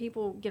what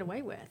people get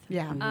away with.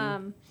 Yeah.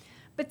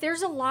 But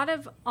there's a lot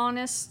of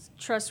honest,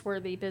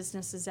 trustworthy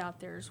businesses out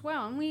there as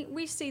well, and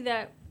we see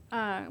that.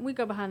 We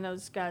go behind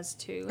those guys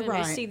too, and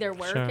Right. we see their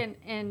work, Sure.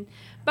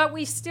 but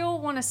we still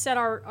want to set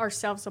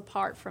ourselves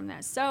apart from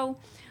that. So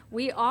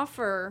we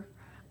offer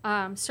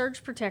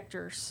surge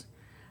protectors,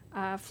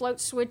 float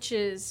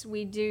switches.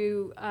 We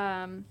do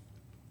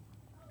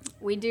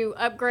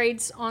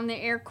upgrades on the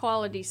air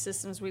quality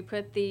systems. We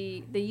put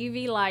the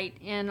UV light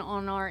in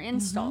on our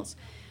installs.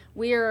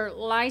 We're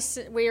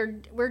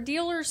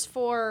dealers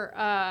for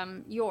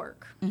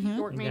York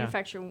Yeah,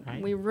 manufacturer.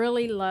 right. We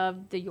really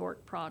love the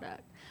York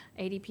product.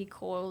 ADP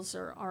coils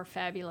are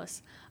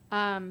fabulous.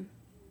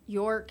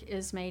 York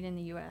is made in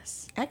the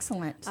U.S.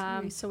 Excellent.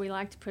 So we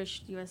like to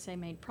push USA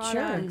made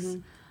products.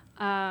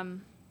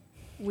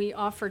 We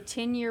offer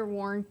 10-year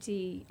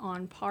warranty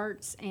on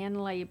parts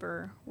and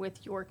labor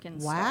with York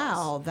installs.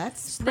 Wow,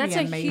 that's pretty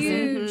That's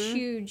amazing. a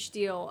huge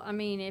deal. I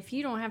mean, if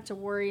you don't have to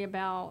worry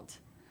about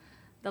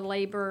the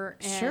labor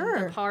and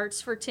Sure. the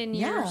parts for 10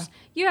 Yeah. years,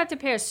 you have to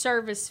pay a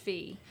service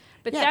fee.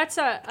 But Yeah, that's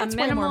a That's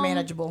minimum. way more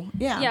manageable.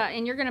 Yeah. Yeah,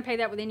 and you're going to pay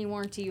that with any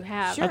warranty you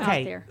have Sure. out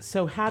Okay, there.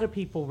 so how do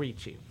people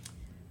reach you?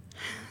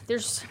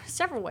 There's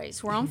several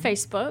ways. We're on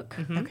Facebook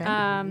Okay.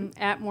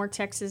 at More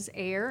Texas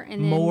Air,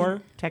 and then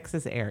More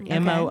Texas Air.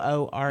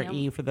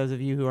 MOORE for those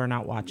of you who are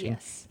not watching.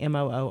 Yes.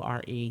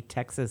 MOORE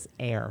Texas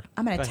Air.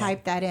 I'm going Go to ahead.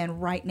 type that in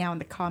right now in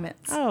the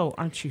comments. Oh,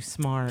 aren't you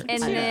smart?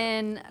 And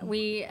then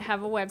we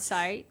have a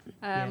website,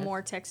 Yes.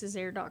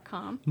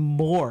 moretexasair.com.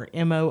 More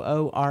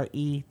MOORE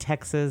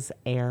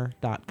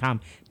TexasAir.com.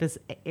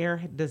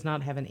 Does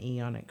not have an E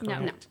on it, No.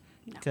 correct?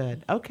 No.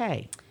 Good.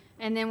 Okay.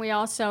 And then we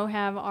also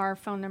have our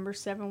phone number,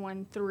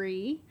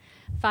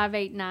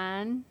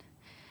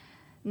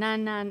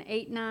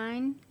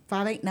 713-589-9989.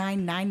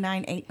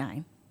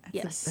 589-9989.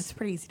 Yes. That's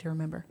pretty easy to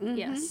remember.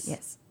 Yes.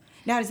 Yes.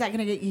 Now, is that going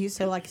to get you?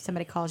 So, like, if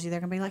somebody calls you, they're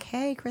going to be like,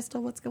 "Hey,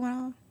 Crystal, what's going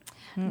on?"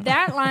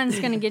 That line's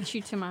going to get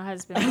you to my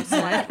husband. Most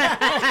likely.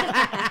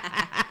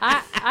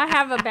 I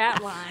have a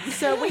bat line.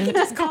 So we can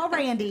just call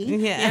Randy.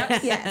 Yeah.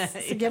 Yes.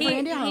 So give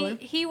Randy a holler.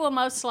 He will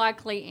most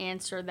likely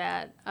answer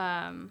that.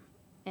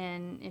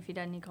 And if he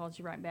doesn't, he calls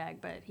you right back.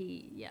 But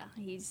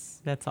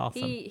he's That's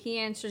awesome. He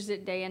answers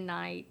it day and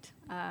night.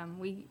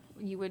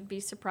 You would be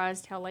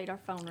surprised how late our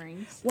phone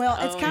rings. Well,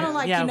 it's kind of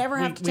like Yeah, you never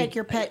have to take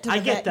your pet to the I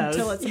get vet those,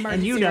 until it's and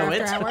emergency you know or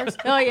it. after hours.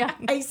 Oh yeah.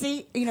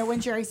 AC,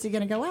 when's your AC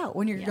going to go out?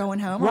 When you're going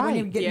home, or when Right.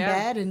 you get in Yeah.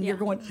 bed and you're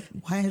going,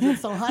 why is it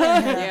so hot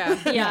in here?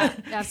 Yeah.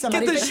 Yeah.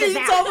 Somebody Get the fix this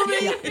sheets out. over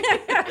me.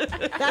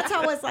 That's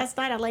how it was last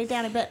night. I laid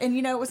down in bed, and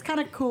it was kind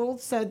of cool.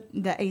 So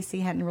the AC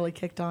hadn't really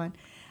kicked on,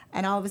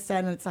 and all of a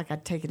sudden it's like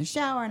I'd taken a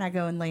shower and I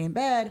go and lay in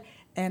bed,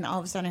 and all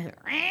of a sudden I hear,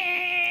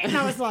 and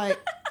I was like,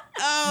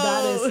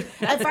 that is.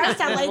 At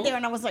first I laid there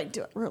and I was like,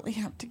 do I really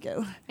have to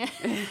go?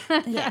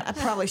 Yeah, I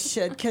probably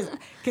should,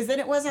 because then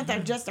it wasn't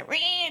just a,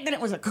 then it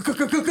was a.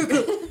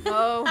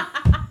 Oh.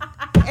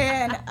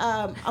 And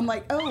I'm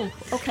like, oh,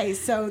 okay,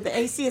 so the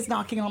AC is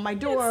knocking on my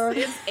door.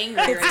 It's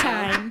angry It's right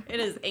time. now. It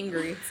is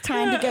angry. It's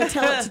time to go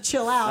tell it to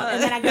chill out.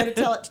 And then I go to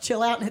tell it to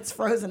chill out and it's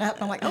frozen up.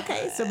 And I'm like,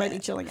 okay, so maybe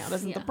chilling out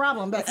isn't the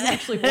problem. But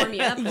Actually warm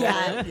you up a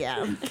little bit.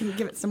 yeah. Can you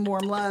give it some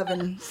warm love?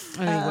 And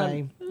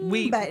Anyway,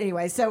 but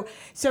anyway, so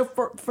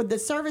for the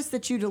service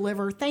that you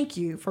deliver, thank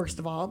you, first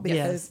of all,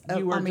 because yes,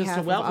 you were on just behalf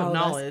a wealth of all of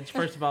of us. knowledge.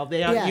 First of all,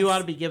 Yes. you ought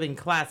to be giving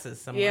classes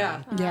somewhere.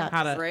 Yeah. Yeah.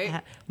 How to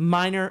Right.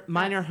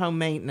 minor home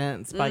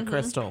maintenance by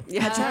Crystal.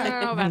 That's I right.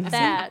 don't know about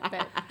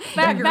that,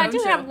 but your I own do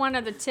show. have one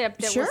other tip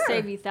that Sure. will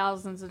save you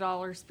thousands of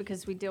dollars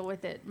because we deal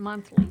with it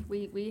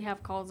monthly. We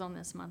have calls on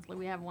this monthly.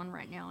 We have one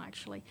right now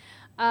actually.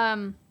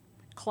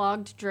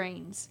 Clogged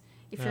drains.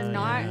 If you're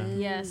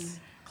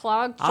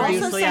clogged drains.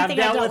 Obviously, Also I've something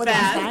I dealt dealt with with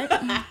that.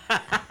 last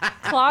night.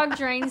 Clogged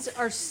drains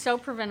are so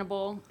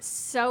preventable,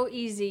 so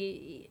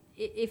easy.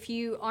 If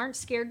you aren't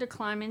scared to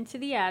climb into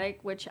the attic,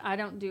 which I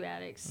don't do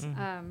attics,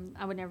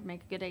 I would never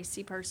make a good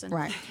AC person.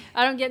 Right.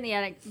 I don't get in the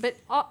attic, but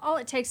all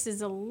it takes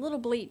is a little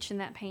bleach in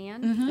that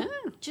pan,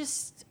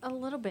 just a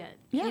little bit.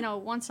 Yeah.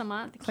 Once a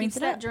month, Cleans keeps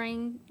it that up.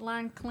 drain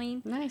line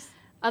clean. Nice.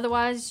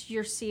 Otherwise,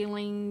 your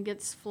ceiling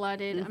gets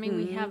flooded. I mean,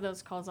 we have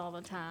those calls all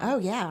the time. Oh,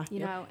 yeah. You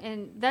know,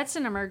 and that's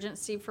an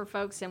emergency for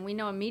folks, and we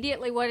know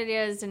immediately what it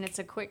is, and it's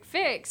a quick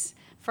fix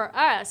for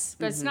us,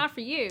 but it's not for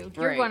you.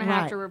 You're Right. going to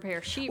have Right. to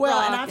repair sheetrock. Well,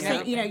 and I've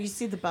and seen, you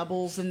see the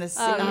bubbles in the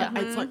yeah.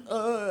 it's like,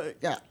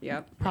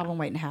 Yep. problem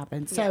waiting to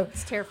happen. yeah, So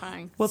it's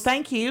terrifying. Well,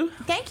 thank you.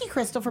 thank you,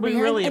 Crystal, for We being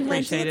here. really And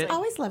appreciate Lindsay, it. it's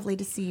always lovely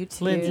to see you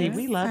too. Lindsay,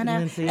 we love I know.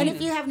 Lindsay. And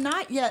if you have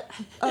not yet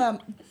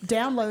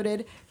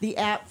downloaded the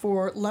app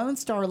for Lone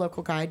Star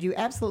Local Guide, you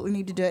absolutely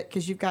need to do it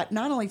because you've got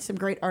not only some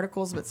great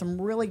articles, but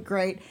some really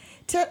great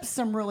tips,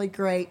 some really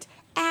great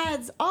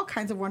ads, all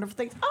kinds of wonderful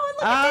things. Oh,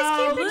 and look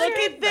at this cute look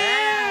picture. at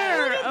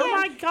there. Look at Oh,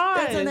 my that. gosh.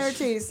 That's in there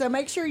too. So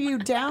make sure you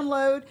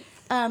download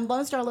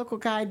Lone Star Local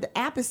Guide. The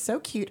app is so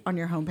cute on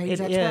your homepage. It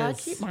That's where I is.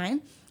 keep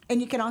mine. And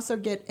you can also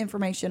get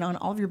information on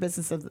all of your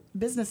businesses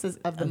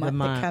of the month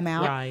that come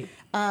out. right.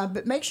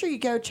 But make sure you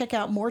go check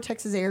out More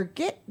Texas Air.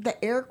 Get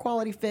the air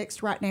quality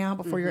fixed right now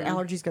before your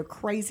allergies go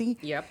crazy.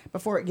 Yep.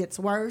 Before it gets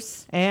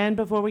worse. And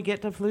before we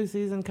get to flu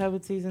season,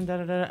 COVID season,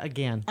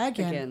 again.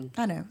 Again.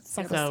 I know.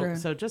 Cycles through.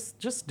 So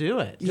just do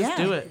it. Just Yeah.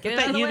 do it. Get Get it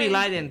that out of the UV way.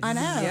 light in. I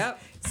know. Yep.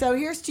 So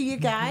here's to you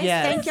guys.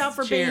 Yes. Thank y'all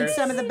for being Cheers.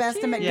 some of the best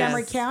in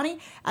Montgomery Yes. County.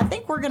 I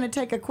think we're going to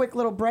take a quick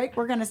little break.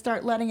 We're going to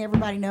start letting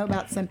everybody know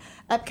about some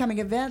upcoming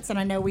events. And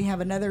I know we have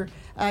another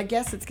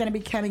guest that's going to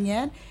be coming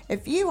in.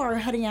 If you are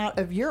heading out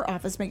of your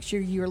office, make sure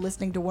you are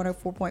listening to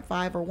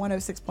 104.5 or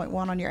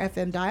 106.1 on your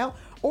FM dial,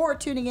 or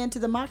tuning in to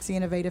the Moxie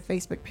Innovative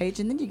Facebook page,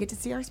 and then you get to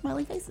see our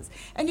smiling faces.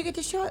 And you get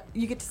to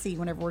see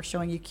whenever we're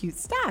showing you cute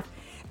stuff.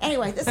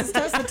 Anyway, this is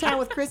Toast the Town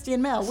with Christy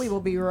and Mel. We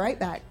will be right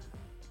back.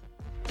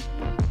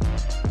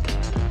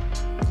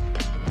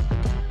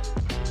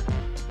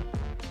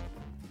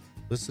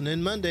 Listen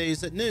in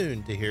Mondays at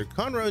noon to hear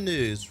Conroe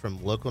news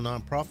from local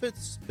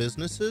nonprofits,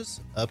 businesses,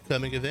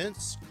 upcoming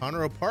events,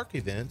 Conroe Park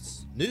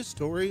events, news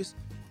stories,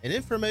 and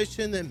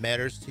information that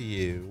matters to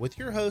you with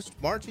your host,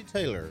 Margie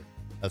Taylor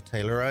of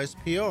Taylorized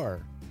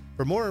PR.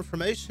 For more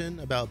information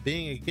about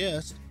being a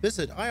guest,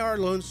 visit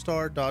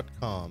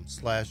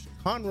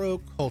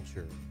irlonestar.com/Conroe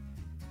Culture.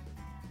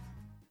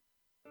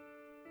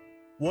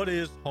 What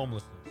is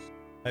homelessness?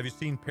 Have you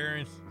seen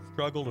parents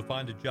struggle to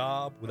find a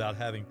job without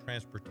having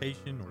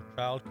transportation or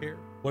childcare?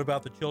 What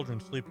about the children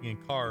sleeping in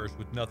cars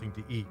with nothing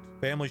to eat?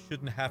 Families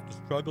shouldn't have to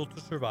struggle to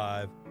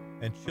survive,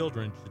 and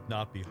children should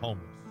not be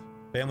homeless.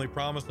 Family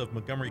Promise of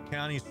Montgomery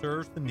County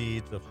serves the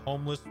needs of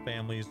homeless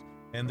families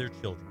and their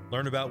children.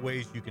 Learn about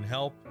ways you can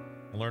help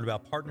and learn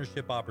about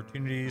partnership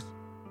opportunities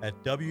at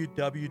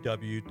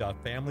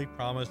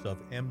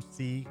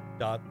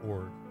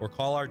www.familypromiseofmc.org or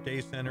call our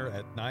day center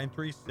at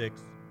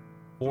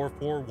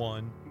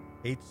 936-441-8778.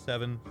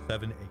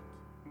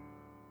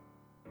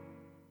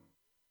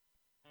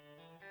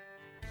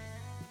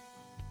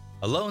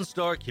 A Lone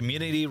Star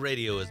Community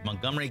Radio is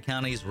Montgomery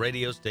County's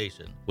radio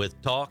station with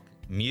talk,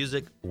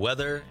 music,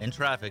 weather, and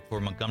traffic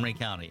for Montgomery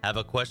County. Have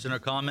a question or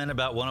comment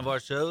about one of our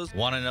shows?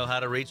 Want to know how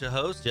to reach a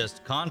host?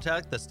 Just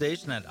contact the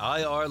station at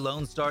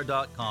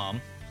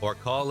irlonestar.com or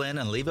call in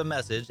and leave a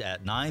message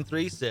at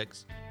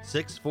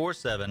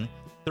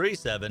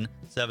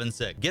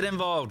 936-647-3776. Get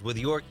involved with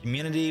your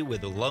community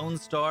with Lone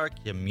Star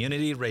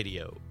Community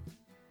Radio.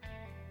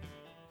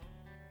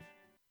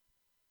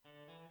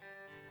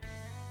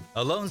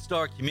 A Lone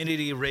Star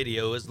Community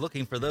Radio is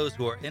looking for those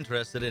who are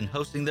interested in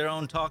hosting their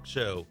own talk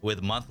show,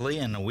 with monthly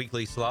and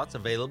weekly slots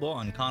available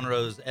on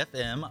Conroe's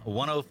FM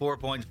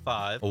 104.5,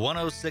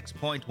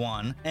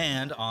 106.1,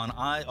 and on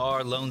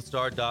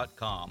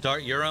irlonestar.com.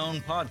 Start your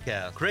own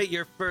podcast, create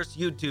your first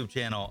YouTube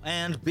channel,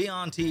 and be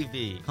on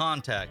TV.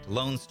 Contact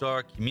Lone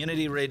Star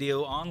Community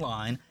Radio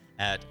online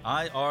at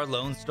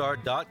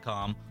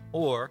irlonestar.com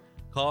or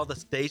call the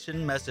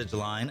station message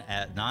line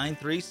at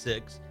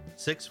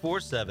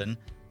 936-647-3776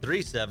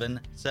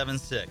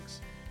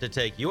 to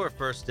take your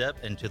first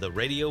step into the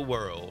radio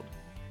world.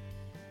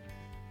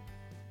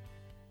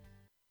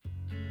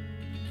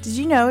 Did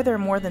you know there are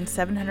more than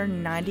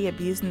 790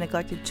 abused and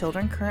neglected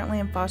children currently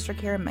in foster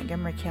care in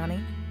Montgomery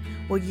County?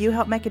 Will you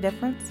help make a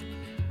difference?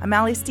 I'm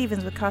Allie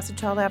Stevens with Casa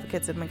Child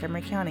Advocates of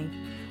Montgomery County.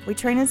 We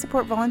train and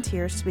support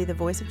volunteers to be the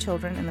voice of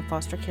children in the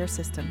foster care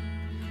system.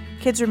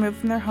 Kids removed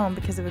from their home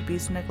because of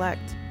abuse and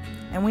neglect,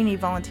 and we need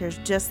volunteers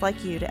just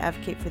like you to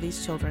advocate for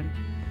these children.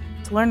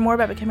 To learn more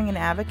about becoming an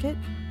advocate,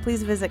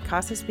 please visit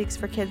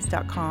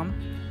CasaSpeaksForKids.com.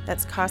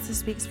 That's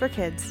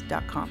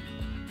CasaSpeaksForKids.com.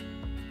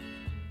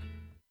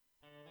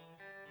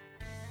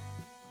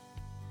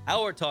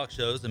 Our talk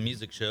shows and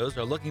music shows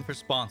are looking for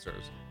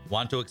sponsors.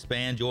 Want to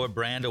expand your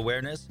brand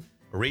awareness?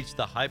 Reach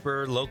the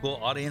hyper-local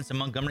audience in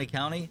Montgomery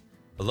County?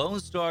 The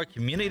Lone Star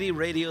Community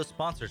Radio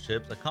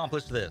sponsorships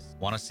accomplish this.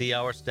 Want to see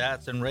our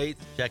stats and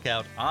rates? Check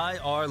out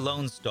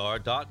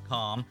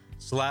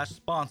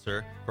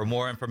irlonestar.com/sponsor for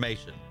more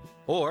information.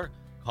 Or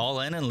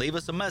call in and leave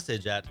us a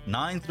message at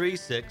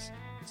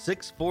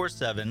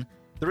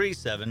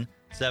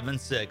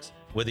 936-647-3776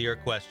 with your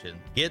question.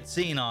 Get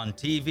seen on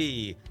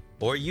TV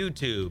or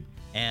YouTube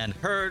and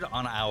heard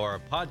on our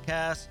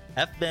podcast,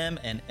 FM,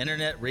 and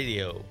internet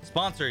radio.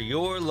 Sponsor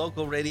your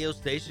local radio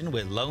station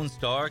with Lone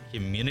Star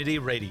Community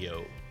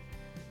Radio.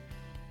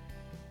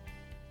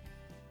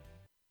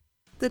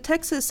 The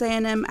Texas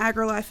A&M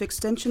AgriLife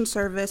Extension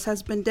Service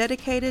has been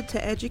dedicated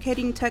to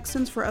educating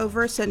Texans for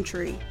over a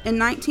century. In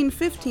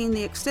 1915,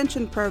 the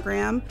Extension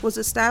Program was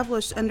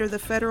established under the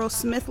federal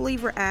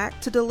Smith-Lever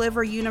Act to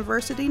deliver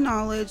university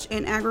knowledge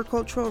and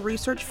agricultural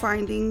research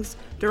findings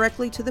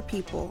directly to the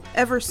people.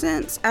 Ever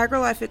since,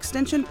 AgriLife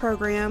Extension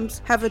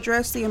programs have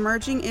addressed the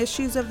emerging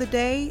issues of the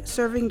day,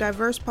 serving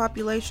diverse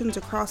populations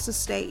across the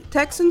state.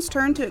 Texans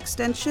turn to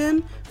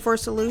Extension for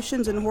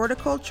solutions in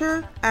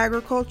horticulture,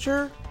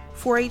 agriculture,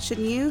 4-H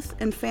and youth,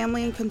 and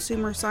family and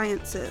consumer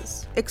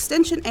sciences.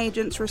 Extension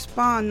agents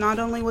respond not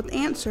only with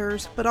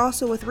answers, but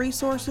also with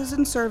resources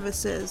and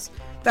services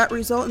that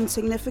result in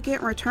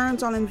significant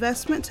returns on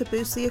investment to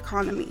boost the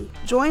economy.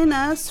 Join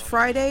us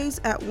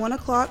Fridays at 1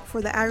 o'clock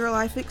for the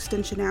AgriLife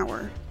Extension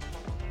Hour.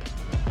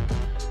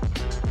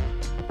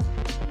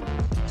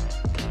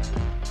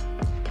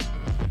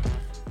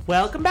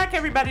 Welcome back,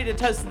 everybody, to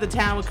Toast of the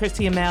Town with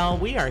Christy and Mel.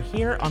 We are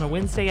here on a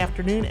Wednesday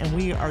afternoon, and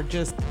we are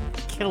just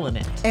killing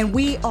it. And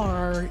we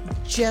are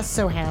just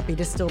so happy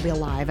to still be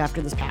alive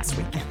after this past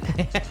weekend.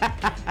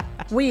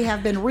 We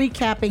have been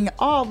recapping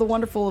all the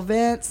wonderful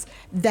events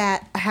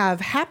that have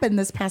happened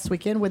this past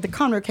weekend with the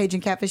Conroe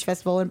Cajun Catfish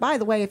Festival. And by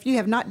the way, if you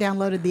have not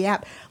downloaded the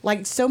app,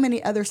 like so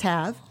many others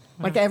have,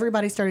 like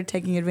everybody started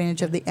taking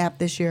advantage of the app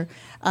this year,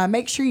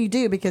 make sure you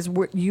do, because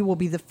you will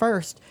be the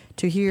first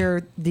to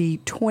hear the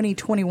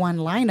 2021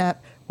 lineup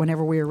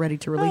whenever we are ready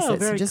to release it.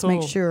 So just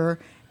make sure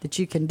that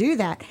you can do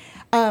that.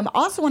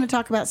 Also want to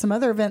talk about some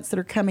other events that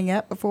are coming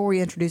up before we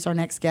introduce our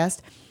next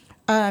guest.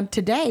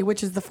 Today,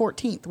 which is the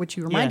 14th, which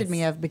you reminded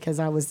me of because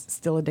I was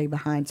still a day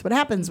behind. So what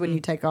happens when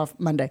you take off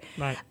Monday?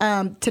 Right.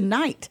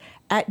 Tonight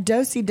at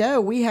Do-Si-Do,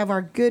 we have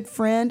our good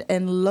friend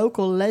and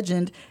local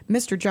legend,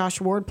 Mr.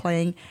 Josh Ward,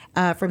 playing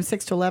from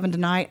 6 to 11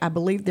 tonight. I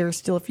believe there are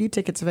still a few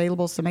tickets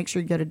available, so make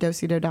sure you go to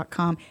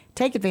dosido.com.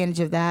 Take advantage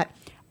of that.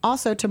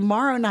 Also,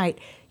 tomorrow night,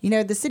 you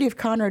know, the city of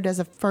Conroe does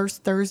a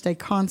first Thursday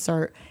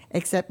concert,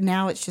 except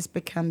now it's just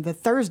become the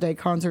Thursday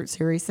concert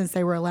series since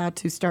they were allowed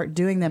to start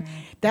doing them.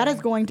 That is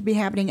going to be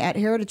happening at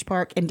Heritage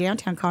Park in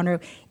downtown Conroe.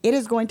 It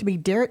is going to be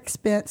Derek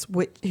Spence,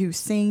 who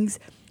sings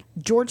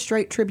George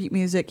Strait tribute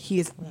music. He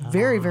is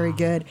very, very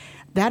good.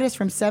 That is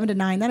from 7 to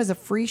 9. That is a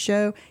free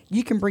show.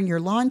 You can bring your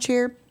lawn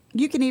chair.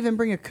 You can even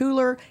bring a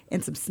cooler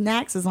and some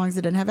snacks as long as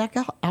it doesn't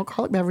have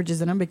alcoholic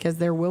beverages in them, because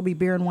there will be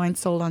beer and wine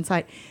sold on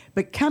site.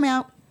 But come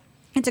out.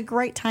 It's a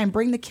great time.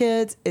 Bring the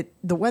kids.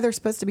 The weather's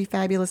supposed to be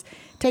fabulous.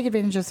 Take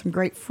advantage of some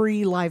great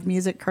free live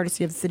music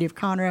courtesy of the city of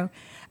Conroe.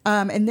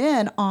 And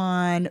then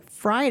on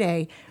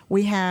Friday,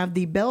 we have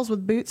the Bells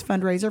with Boots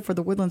fundraiser for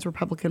the Woodlands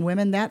Republican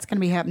Women. That's going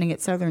to be happening at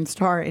Southern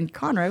Star in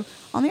Conroe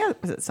on the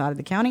opposite side of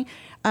the county,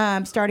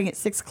 starting at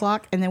 6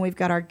 o'clock. And then we've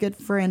got our good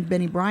friend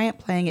Benny Bryant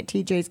playing at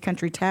TJ's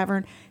Country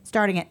Tavern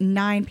starting at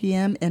 9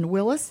 p.m. in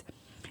Willis.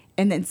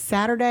 And then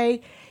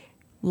Saturday,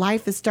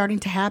 life is starting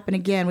to happen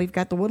again. We've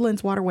got the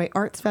Woodlands Waterway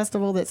Arts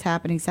Festival that's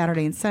happening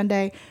Saturday and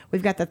Sunday.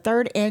 We've got the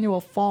 3rd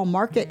annual Fall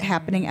Market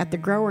happening at the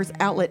Growers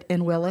Outlet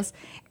in Willis.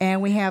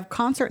 And we have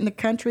Concert in the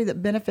Country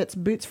that benefits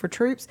Boots for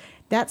Troops.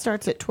 That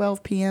starts at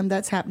 12 p.m.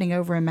 That's happening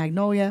over in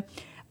Magnolia.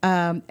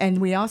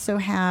 And we also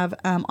have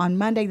on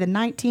Monday the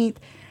 19th,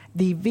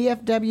 the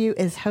VFW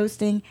is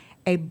hosting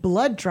a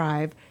blood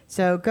drive.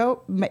 So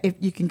if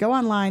you can go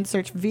online,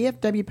 search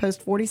VFW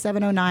Post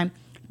 4709.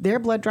 Their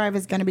blood drive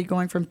is going to be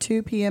going from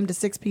 2 p.m. to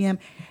 6 p.m.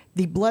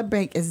 The blood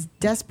bank is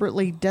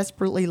desperately,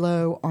 desperately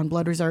low on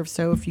blood reserve.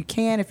 So if you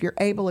can, if you're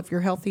able, if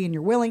you're healthy and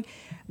you're willing,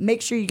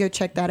 make sure you go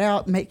check that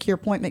out. Make your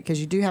appointment because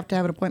you do have to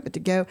have an appointment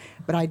to go.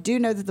 But I do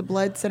know that the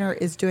Blood Center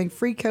is doing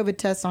free COVID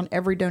tests on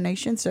every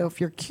donation. So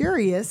if you're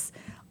curious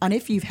on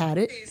if you've had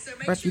it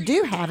or if you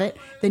do have it,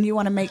 then you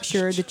want to make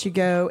sure that you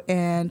go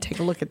and take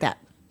a look at that.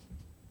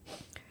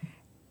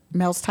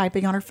 Mel's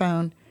typing on her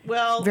phone.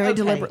 Well, very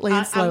deliberately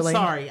and slowly. I'm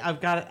sorry. I've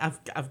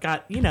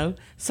got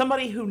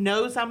somebody who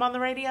knows I'm on the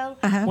radio,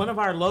 one of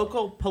our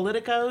local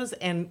politicos,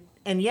 and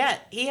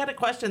yet he had a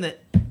question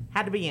that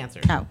had to be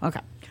answered. Oh, okay.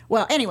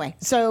 Well, anyway,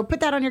 so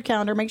put that on your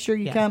calendar. Make sure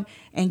you come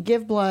and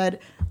give blood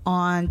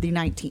on the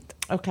 19th.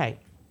 Okay.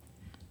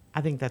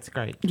 I think that's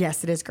great.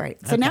 Yes, it is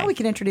great. So now we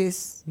can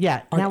introduce we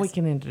guest.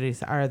 can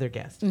introduce our other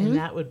guest, and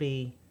that would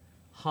be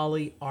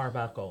Holly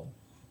Arbuckle.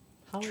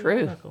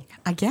 True.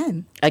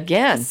 Again.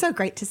 Again. It's so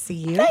great to see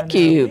you. Thank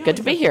you. Good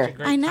to be here.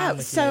 I know.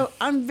 So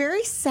I'm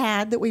very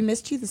sad that we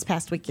missed you this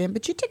past weekend,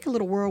 but you took a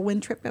little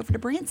whirlwind trip over to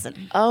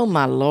Branson. Oh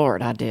my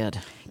Lord, I did.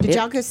 Did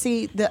y'all go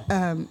see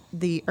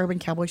the Urban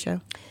Cowboy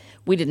Show?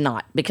 We did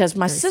not, because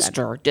my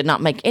sister did not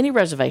make any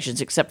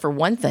reservations except for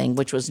one thing,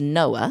 which was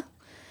NOAA,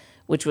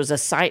 which was a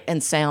sight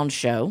and sound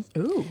show.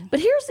 Ooh. But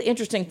here's the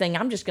interesting thing.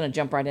 I'm just going to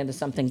jump right into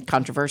something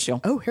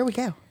controversial. Oh, here we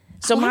go.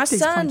 So my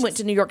son went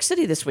to New York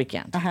City this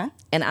weekend,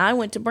 and I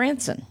went to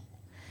Branson.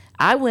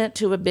 I went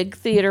to a big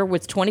theater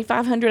with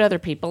 2,500 other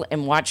people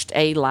and watched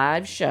a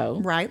live show.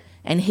 Right.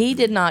 And he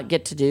did not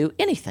get to do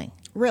anything.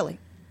 Really?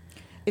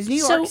 Is New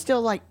York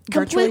still like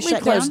virtually completely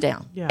shut closed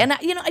down? down? Yeah. And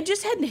it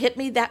just hadn't hit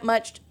me that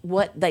much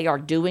what they are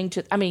doing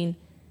to. I mean,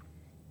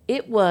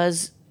 it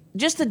was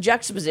just the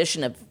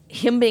juxtaposition of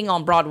him being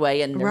on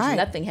Broadway and there's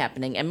nothing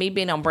happening, and me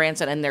being on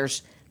Branson and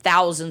there's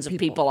thousands of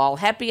people all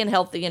happy and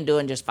healthy and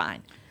doing just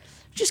fine.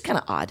 Just kind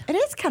of odd. It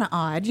is kind of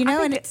odd, you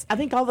know. I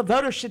think all the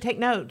voters should take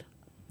note.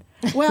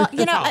 Well,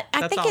 you know,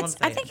 I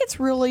think it's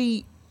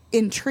really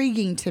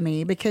intriguing to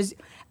me because,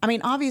 I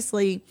mean,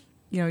 obviously,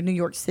 you know, New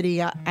York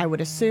City, I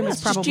would assume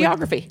is probably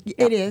geography.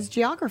 It is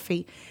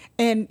geography,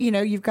 and you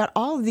know, you've got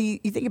you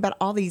think about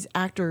all these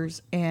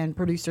actors and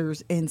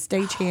producers and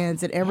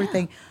stagehands and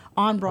everything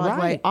on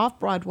Broadway,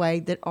 off Broadway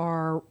that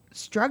are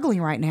struggling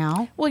right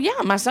now. Well, yeah,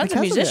 my son's a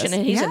musician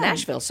and he's in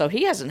Nashville, so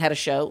he hasn't had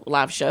a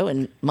live show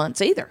in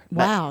months either.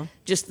 Wow. But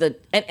just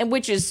and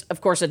which is of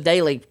course a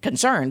daily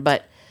concern,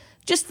 but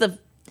just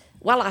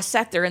while I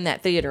sat there in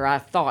that theater, I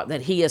thought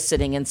that he is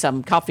sitting in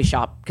some coffee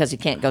shop because he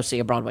can't go see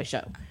a Broadway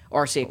show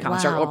or see a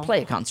concert or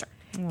play a concert.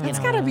 It's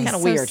got to be so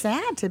weird.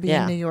 sad to be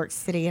in New York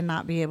City and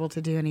not be able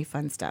to do any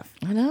fun stuff.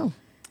 I know.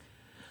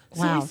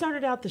 So we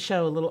started out the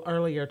show a little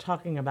earlier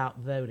talking about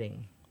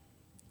voting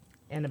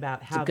and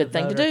about how good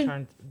thing to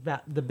do.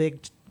 About the big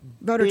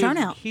voter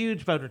turnout,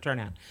 huge voter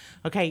turnout.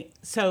 Okay,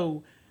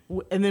 so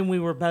and then we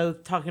were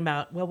both talking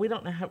about, well, we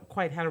don't know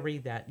quite how to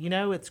read that. You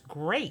know, it's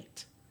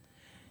great.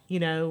 You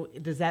know,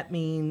 does it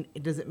mean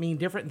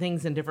different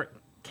things in different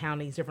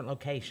counties, different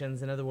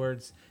locations? In other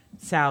words,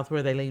 South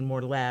where they lean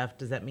more left,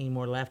 does that mean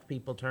more left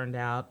people turned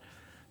out?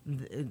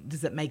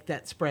 Does it make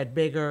that spread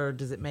bigger?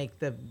 Does it make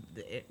the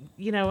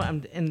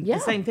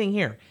same thing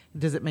here?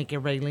 Does it make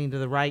everybody lean to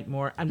the right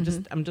more? I'm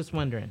just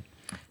wondering.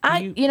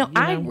 I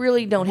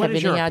really don't have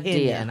any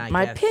idea.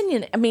 My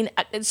opinion, I mean,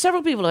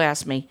 several people have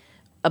asked me,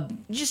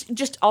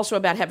 just also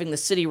about having the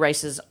city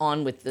races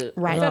on with the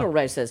federal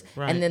races,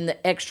 and then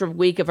the extra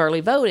week of early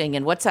voting,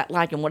 and what's that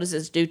like, and what does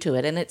this do to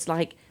it? And it's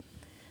like,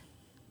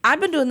 I've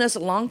been doing this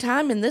a long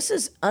time, and this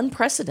is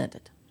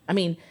unprecedented. I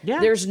mean,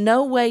 there's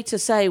no way to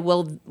say,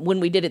 well, when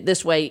we did it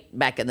this way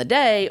back in the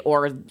day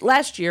or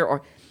last year,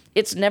 or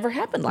it's never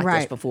happened like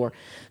this before.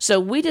 So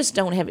we just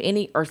don't have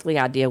any earthly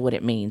idea what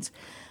it means.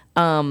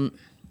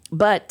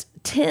 But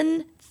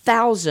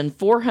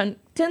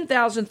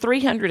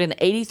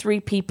 10,383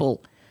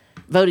 people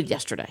voted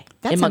yesterday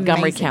in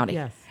Montgomery County.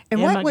 Yes.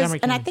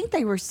 And I think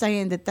they were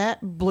saying that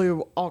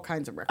blew all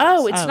kinds of records.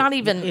 Oh, it's not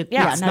even.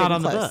 It's not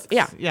on the books.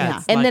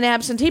 Yeah. And then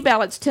absentee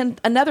ballots,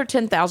 another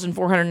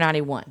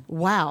 10,491.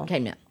 Wow.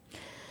 Came in.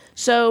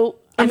 So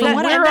I mean,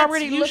 we're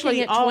already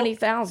looking at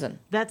 20,000.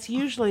 That's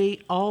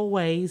usually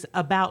always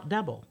about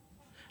double.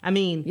 I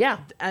mean, yeah.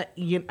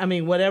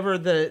 Whatever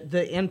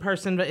the in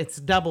person, it's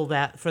double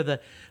that for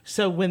the.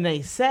 So when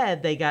they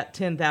said they got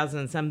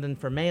 10,000 something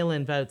for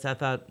mail-in votes, I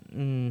thought,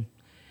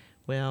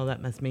 well,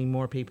 that must mean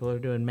more people are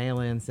doing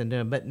mail-ins than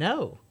doing. But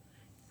no,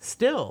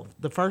 still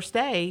the first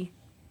day.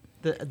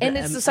 And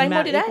it's the same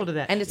way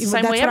today. And it's the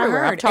same way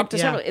everywhere. I've talked to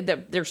several.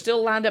 They're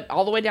still lined up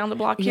all the way down the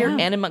block here.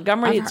 And in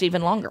Montgomery, it's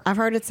even longer. I've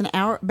heard it's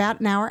about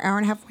an hour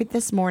and a half wait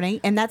this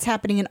morning. And that's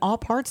happening in all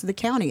parts of the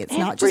county. It's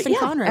not just in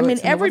Conroe. I mean,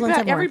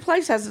 every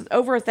place has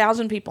over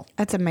 1,000 people.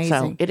 That's amazing.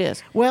 So it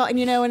is. Well, and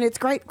and it's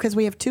great because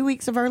we have 2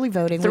 weeks of early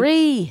voting.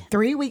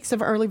 3 weeks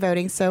of early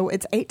voting. So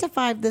it's 8 to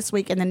 5 this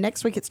week. And then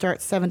next week it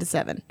starts 7 to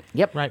 7.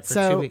 Yep. Right,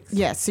 for 2 weeks.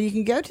 Yes. So you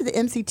can go to the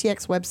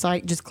MCTX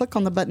website, just click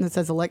on the button that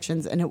says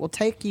elections, and it will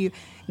take you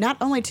not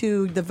only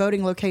to the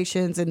voting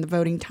locations and the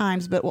voting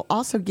times, but will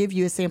also give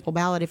you a sample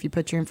ballot if you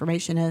put your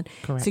information in.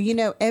 Correct. So you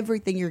know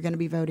everything you're going to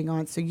be voting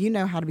on, so you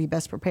know how to be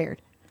best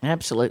prepared.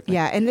 Absolutely.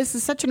 Yeah, and this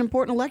is such an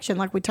important election.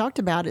 Like we talked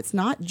about, it's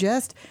not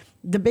just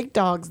the big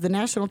dogs, the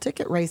national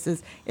ticket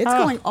races. It's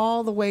going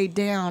all the way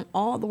down,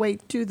 all the way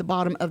to the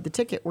bottom of the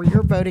ticket where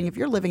you're voting. If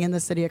you're living in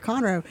the city of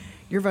Conroe,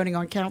 you're voting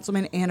on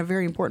councilman and a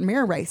very important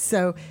mayor race.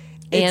 So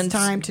it's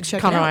time to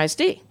check Conroe out.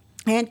 ISD.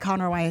 And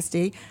Conroe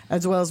ISD,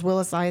 as well as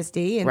Willis ISD.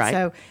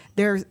 And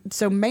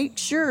so make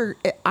sure,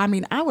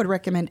 I would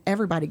recommend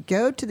everybody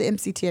go to the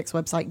MCTX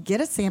website, get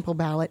a sample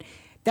ballot.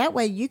 That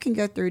way you can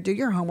go through, do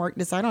your homework,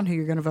 decide on who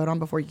you're going to vote on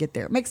before you get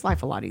there. It makes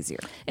life a lot easier.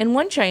 And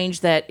one change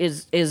that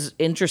is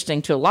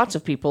interesting to lots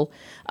of people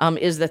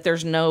is that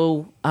there's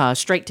no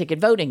straight ticket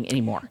voting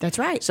anymore. That's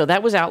right. So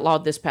that was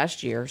outlawed this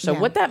past year. So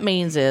what that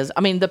means is,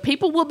 the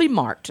people will be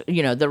marked.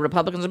 The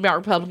Republicans will be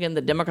marked Republican, the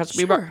Democrats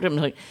will be marked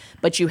Democratic.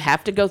 But you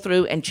have to go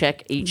through and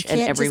check each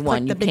and every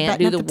one. You can't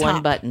do the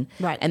one button.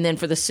 Right. And then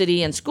for the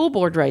city and school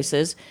board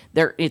races,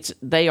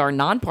 they are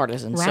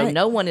nonpartisan. Right. So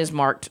no one is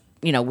marked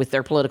with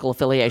their political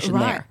affiliation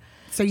there.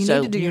 So you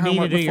need to do your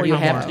homework before you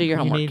have to do your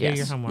homework. You need to do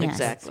your homework. Yes.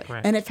 Exactly.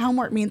 Correct. And if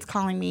homework means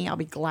calling me, I'll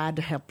be glad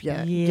to help you,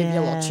 give you a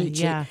little cheat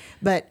sheet. Yeah.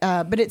 But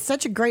it's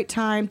such a great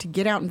time to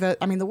get out and vote.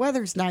 The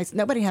weather's nice.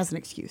 Nobody has an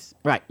excuse.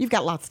 Right. You've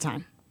got lots of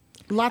time.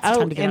 Lots of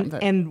time to get out and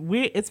vote. And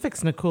it's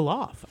fixing to cool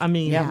off.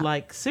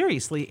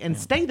 Seriously, and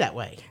stay that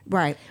way.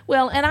 Right.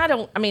 Well,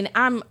 and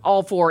I'm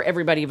all for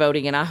everybody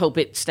voting, and I hope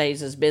it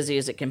stays as busy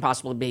as it can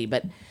possibly be.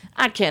 But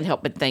I can't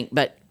help but think,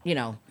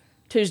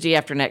 Tuesday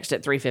after next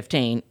at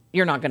 3:15,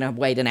 you're not going to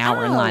wait an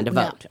hour in line to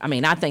vote.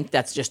 No. I think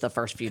that's just the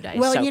first few days.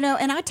 Well,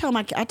 and I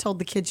told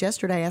the kids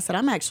yesterday, I said,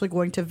 I'm actually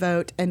going to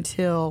vote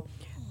until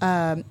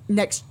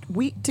next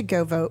week to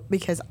go vote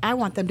because I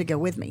want them to go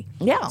with me.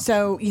 Yeah.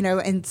 So,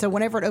 and so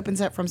whenever it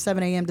opens up from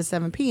 7 a.m. to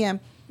 7 p.m.,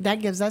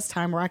 that gives us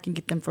time where I can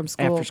get them from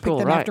school, pick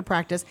them after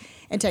practice,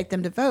 and take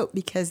them to vote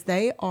because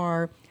they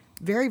are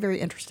very,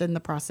 very interested in the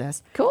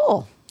process.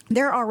 Cool.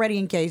 They're already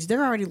engaged.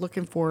 They're already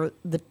looking for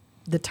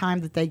the time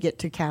that they get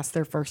to cast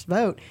their first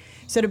vote.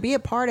 So to be a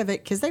part of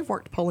it, because they've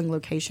worked polling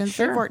locations,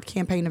 they've worked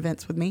campaign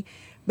events with me,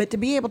 but to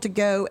be able to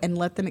go and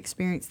let them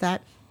experience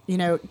that,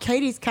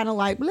 Katie's kind of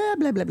like, blah,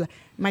 blah, blah, blah.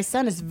 My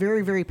son is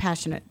very, very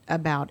passionate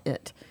about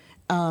it.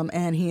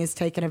 And he has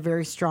taken a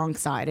very strong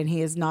side, and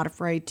he is not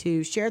afraid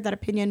to share that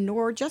opinion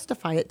nor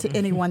justify it to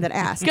anyone that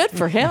asks. Good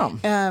for him.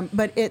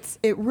 But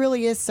it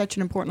really is such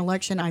an important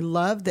election. I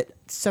love that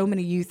so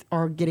many youth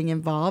are getting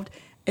involved.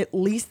 At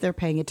least they're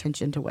paying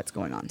attention to what's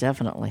going on.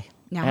 Definitely.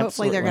 Now,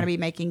 hopefully they're going to be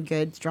making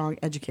good, strong,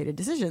 educated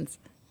decisions.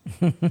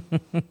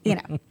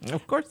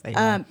 Of course they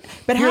are.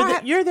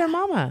 But you're their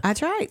mama.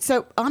 That's right.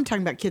 So I'm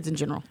talking about kids in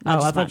general. I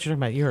thought you were talking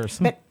about yours.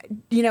 But,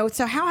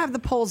 so how have the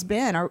polls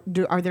been?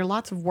 Are there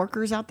lots of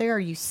workers out there? Are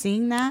you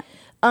seeing that?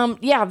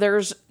 Yeah,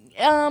 there's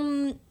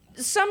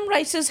some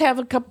races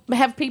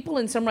have people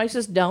and some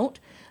races don't.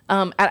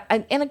 And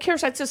of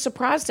course, that's a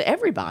surprise to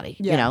everybody,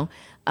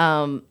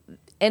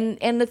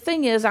 And the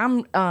thing is,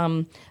 I'm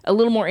a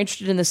little more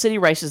interested in the city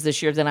races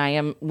this year than I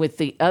am with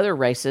the other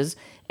races.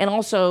 And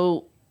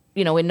also,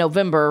 in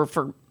November,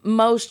 for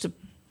most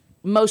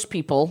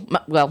people,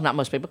 well, not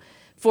most people,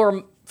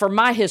 for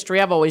my history,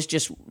 I've always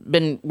just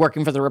been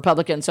working for the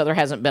Republicans, so there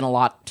hasn't been a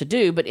lot to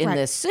do. But in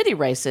the city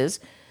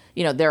races,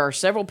 there are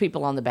several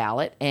people on the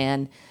ballot.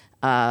 And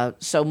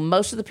so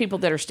most of the people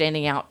that are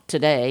standing out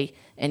today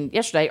and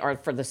yesterday are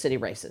for the city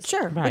races.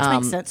 Sure, which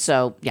makes sense.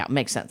 So, yeah, it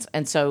makes sense.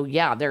 And so,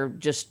 yeah, they're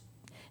just...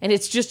 And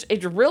it's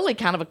really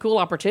kind of a cool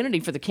opportunity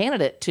for the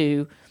candidate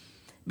to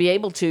be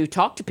able to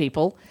talk to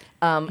people.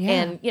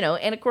 And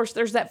of course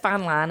there's that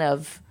fine line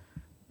of,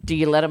 do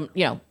you let them,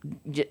 a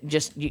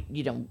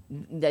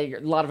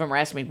lot of them are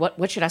asking me,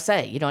 what should I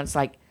say? It's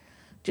like,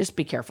 just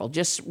be careful.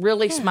 Just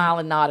really smile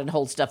and nod and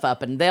hold stuff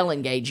up, and they'll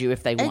engage you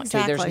if they want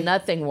to. There's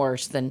nothing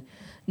worse than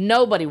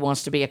nobody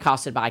wants to be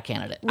accosted by a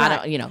candidate.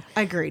 Right.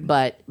 Agreed.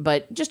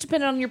 But just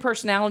depending on your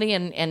personality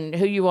and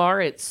who you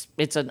are, it's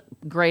a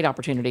great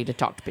opportunity to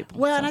talk to people.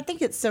 Well, and I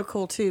think it's so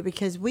cool too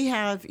because we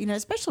have,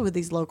 especially with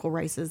these local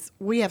races,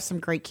 we have some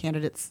great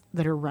candidates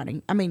that are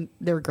running.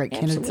 There are great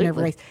candidates in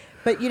every race.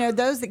 But,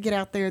 those that get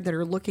out there that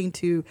are looking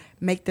to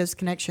make those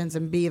connections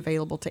and be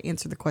available to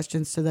answer the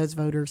questions to those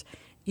voters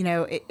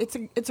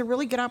it's a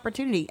really good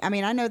opportunity. I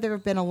mean, I know there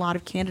have been a lot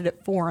of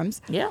candidate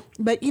forums. Yeah.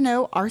 But,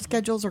 our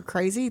schedules are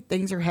crazy.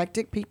 Things are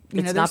hectic.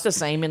 It's not the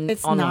same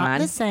it's online.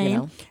 Not the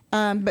same.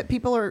 But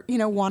people are,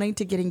 wanting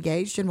to get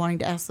engaged and wanting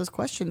to ask those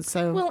questions.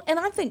 So well, and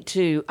I think,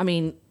 too,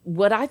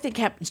 what I think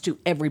happens to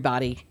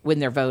everybody when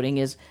they're voting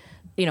is,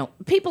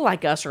 people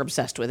like us are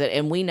obsessed with it,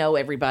 and we know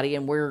everybody,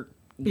 and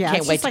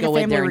can't wait to go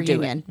in there and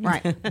do it.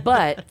 Right.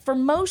 But for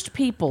most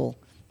people,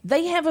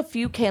 they have a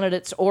few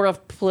candidates or a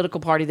political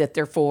party that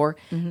they're for,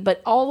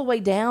 but all the way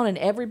down and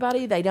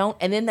everybody, they don't.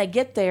 And then they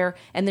get there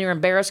and they're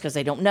embarrassed because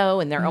they don't know.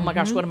 And they're, oh my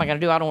gosh, what am I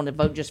going to do? I don't want to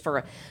vote just for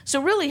a.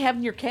 So really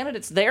having your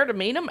candidates there to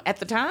meet them at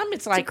the time,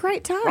 it's like a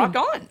great time. Rock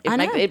on.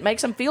 It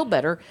makes them feel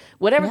better.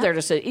 Whatever their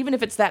decision, even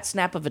if it's that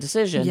snap of a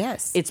decision,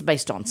 it's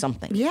based on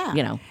something.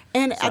 Yeah.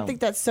 And I think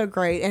that's so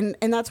great.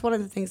 And that's one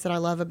of the things that I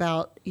love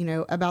about,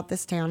 about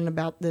this town and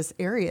about this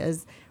area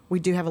is we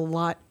do have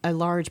a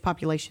large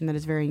population that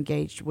is very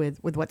engaged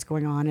with what's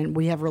going on, and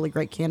we have really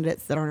great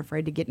candidates that aren't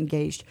afraid to get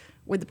engaged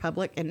with the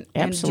public and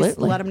just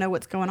let them know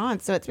what's going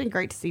on. So it's been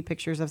great to see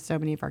pictures of so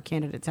many of our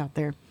candidates out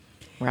there.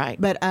 Right.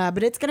 But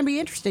it's going to be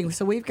interesting.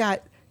 So we've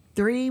got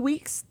 3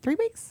 weeks. 3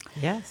 weeks?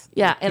 Yes.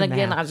 Yeah, and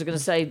again, I was going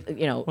to say,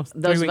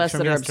 those of us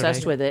that are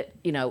obsessed with it,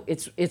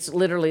 it's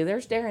literally,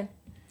 there's Darren.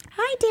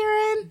 Hi,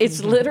 Darren.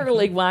 It's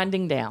literally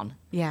winding down.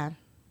 Yeah.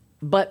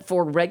 But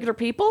for regular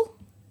people,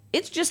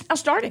 it's just now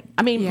starting.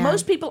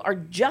 Most people are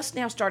just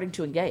now starting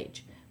to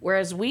engage,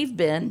 whereas we've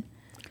been,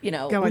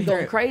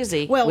 going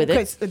crazy with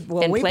it.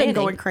 Well, we've been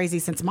going crazy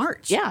since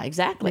March. Yeah,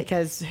 exactly.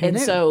 Because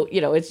so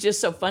it's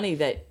just so funny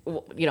that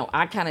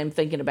I kind of am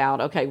thinking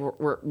about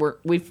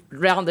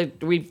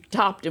we've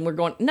topped and we're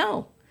going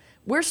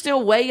we're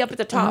still way up at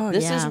the top.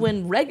 This is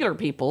when regular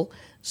people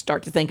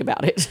start to think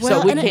about it,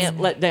 so we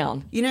can't let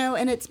down.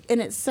 And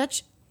it's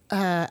such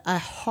a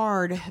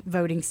hard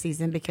voting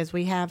season because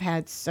we have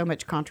had so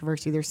much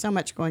controversy. There's so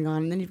much going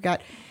on, and then you've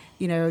got,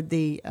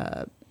 the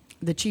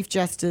Chief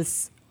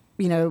Justice,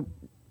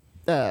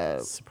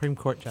 Supreme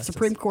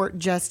Court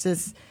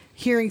Justice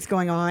hearings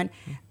going on,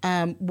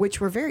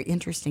 which were very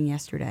interesting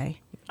yesterday.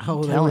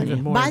 Oh, they were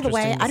even more By the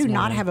way, I do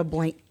not have a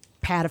blank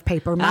pad of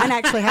paper. Mine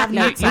actually have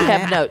notes. You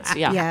have notes,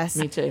 yeah. Yes,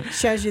 me too.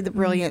 Shows you the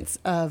brilliance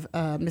of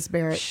Miss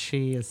Barrett.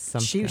 She is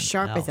something. She was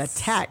sharp as a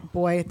tack,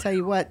 boy. I tell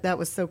you what, that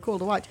was so cool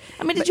to watch.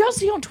 Did y'all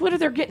see on Twitter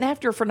they're getting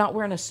after her for not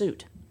wearing a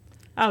suit?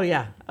 Oh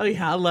yeah,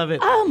 I love it.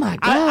 Oh my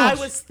gosh! I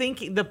was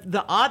thinking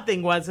the odd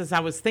thing was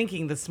I was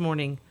thinking this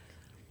morning.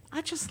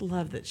 I just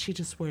love that she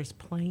just wears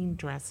plain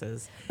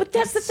dresses. But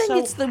that's the thing. So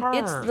it's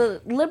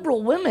the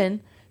liberal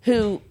women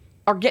who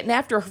are getting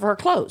after her for her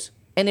clothes.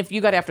 And if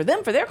you got after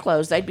them for their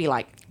clothes, they'd be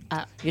like,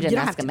 you didn't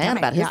ask a man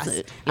about his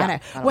suit. Yeah, I know.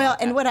 Well,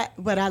 and what I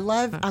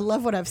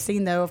love what I've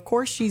seen though. Of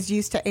course, she's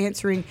used to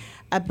answering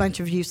a bunch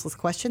of useless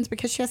questions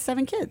because she has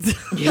 7 kids.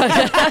 Isn't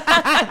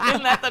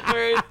that the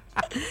truth?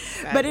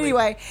 But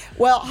anyway,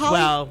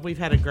 Holly, we've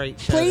had a great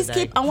show. Please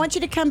today. I want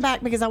you to come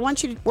back because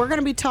we're going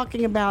to be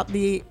talking about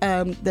the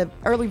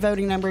early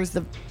voting numbers,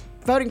 the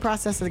voting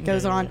process that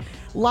goes on.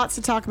 Lots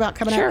to talk about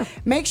coming up.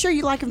 Make sure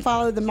you like and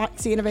follow the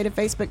Moxie Innovative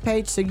Facebook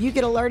page so you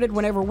get alerted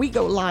whenever we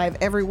go live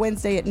every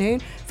Wednesday at noon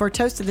for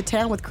Toast of the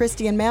Town with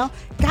Christy and Mel.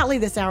 Golly,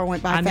 this hour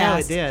went by fast. I know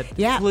it did.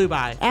 Yeah. Flew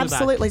by.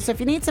 Absolutely. So if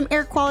you need some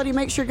air quality,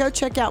 make sure go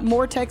check out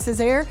More Texas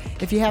Air.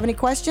 If you have any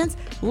questions,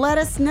 let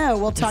us know.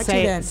 We'll talk to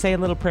you then. Say a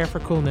little prayer for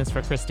coolness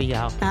for Christy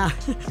Yao.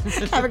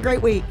 Have a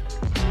great week.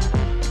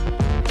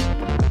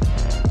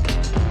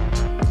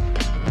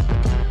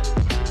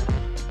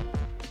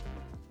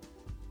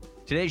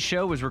 Today's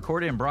show was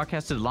recorded and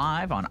broadcasted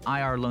live on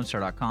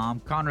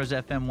irlonestar.com, Conroe's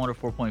FM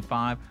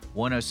 104.5,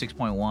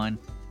 106.1,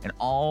 and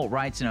all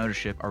rights and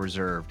ownership are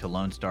reserved to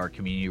Lone Star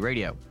Community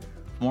Radio.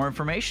 For more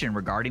information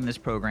regarding this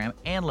program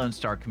and Lone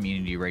Star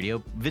Community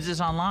Radio, visit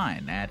us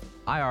online at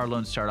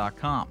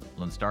irlonestar.com.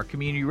 Lone Star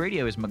Community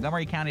Radio is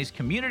Montgomery County's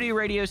community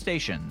radio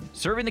station,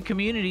 serving the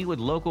community with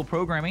local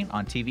programming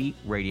on TV,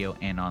 radio,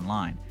 and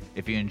online.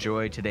 If you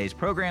enjoyed today's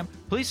program,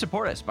 please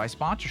support us by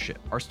sponsorship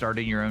or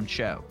starting your own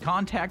show.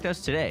 Contact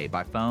us today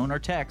by phone or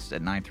text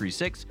at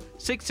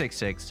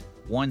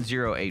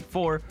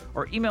 936-666-1084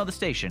 or email the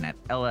station at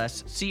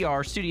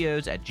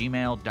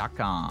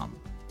lscrstudios@gmail.com.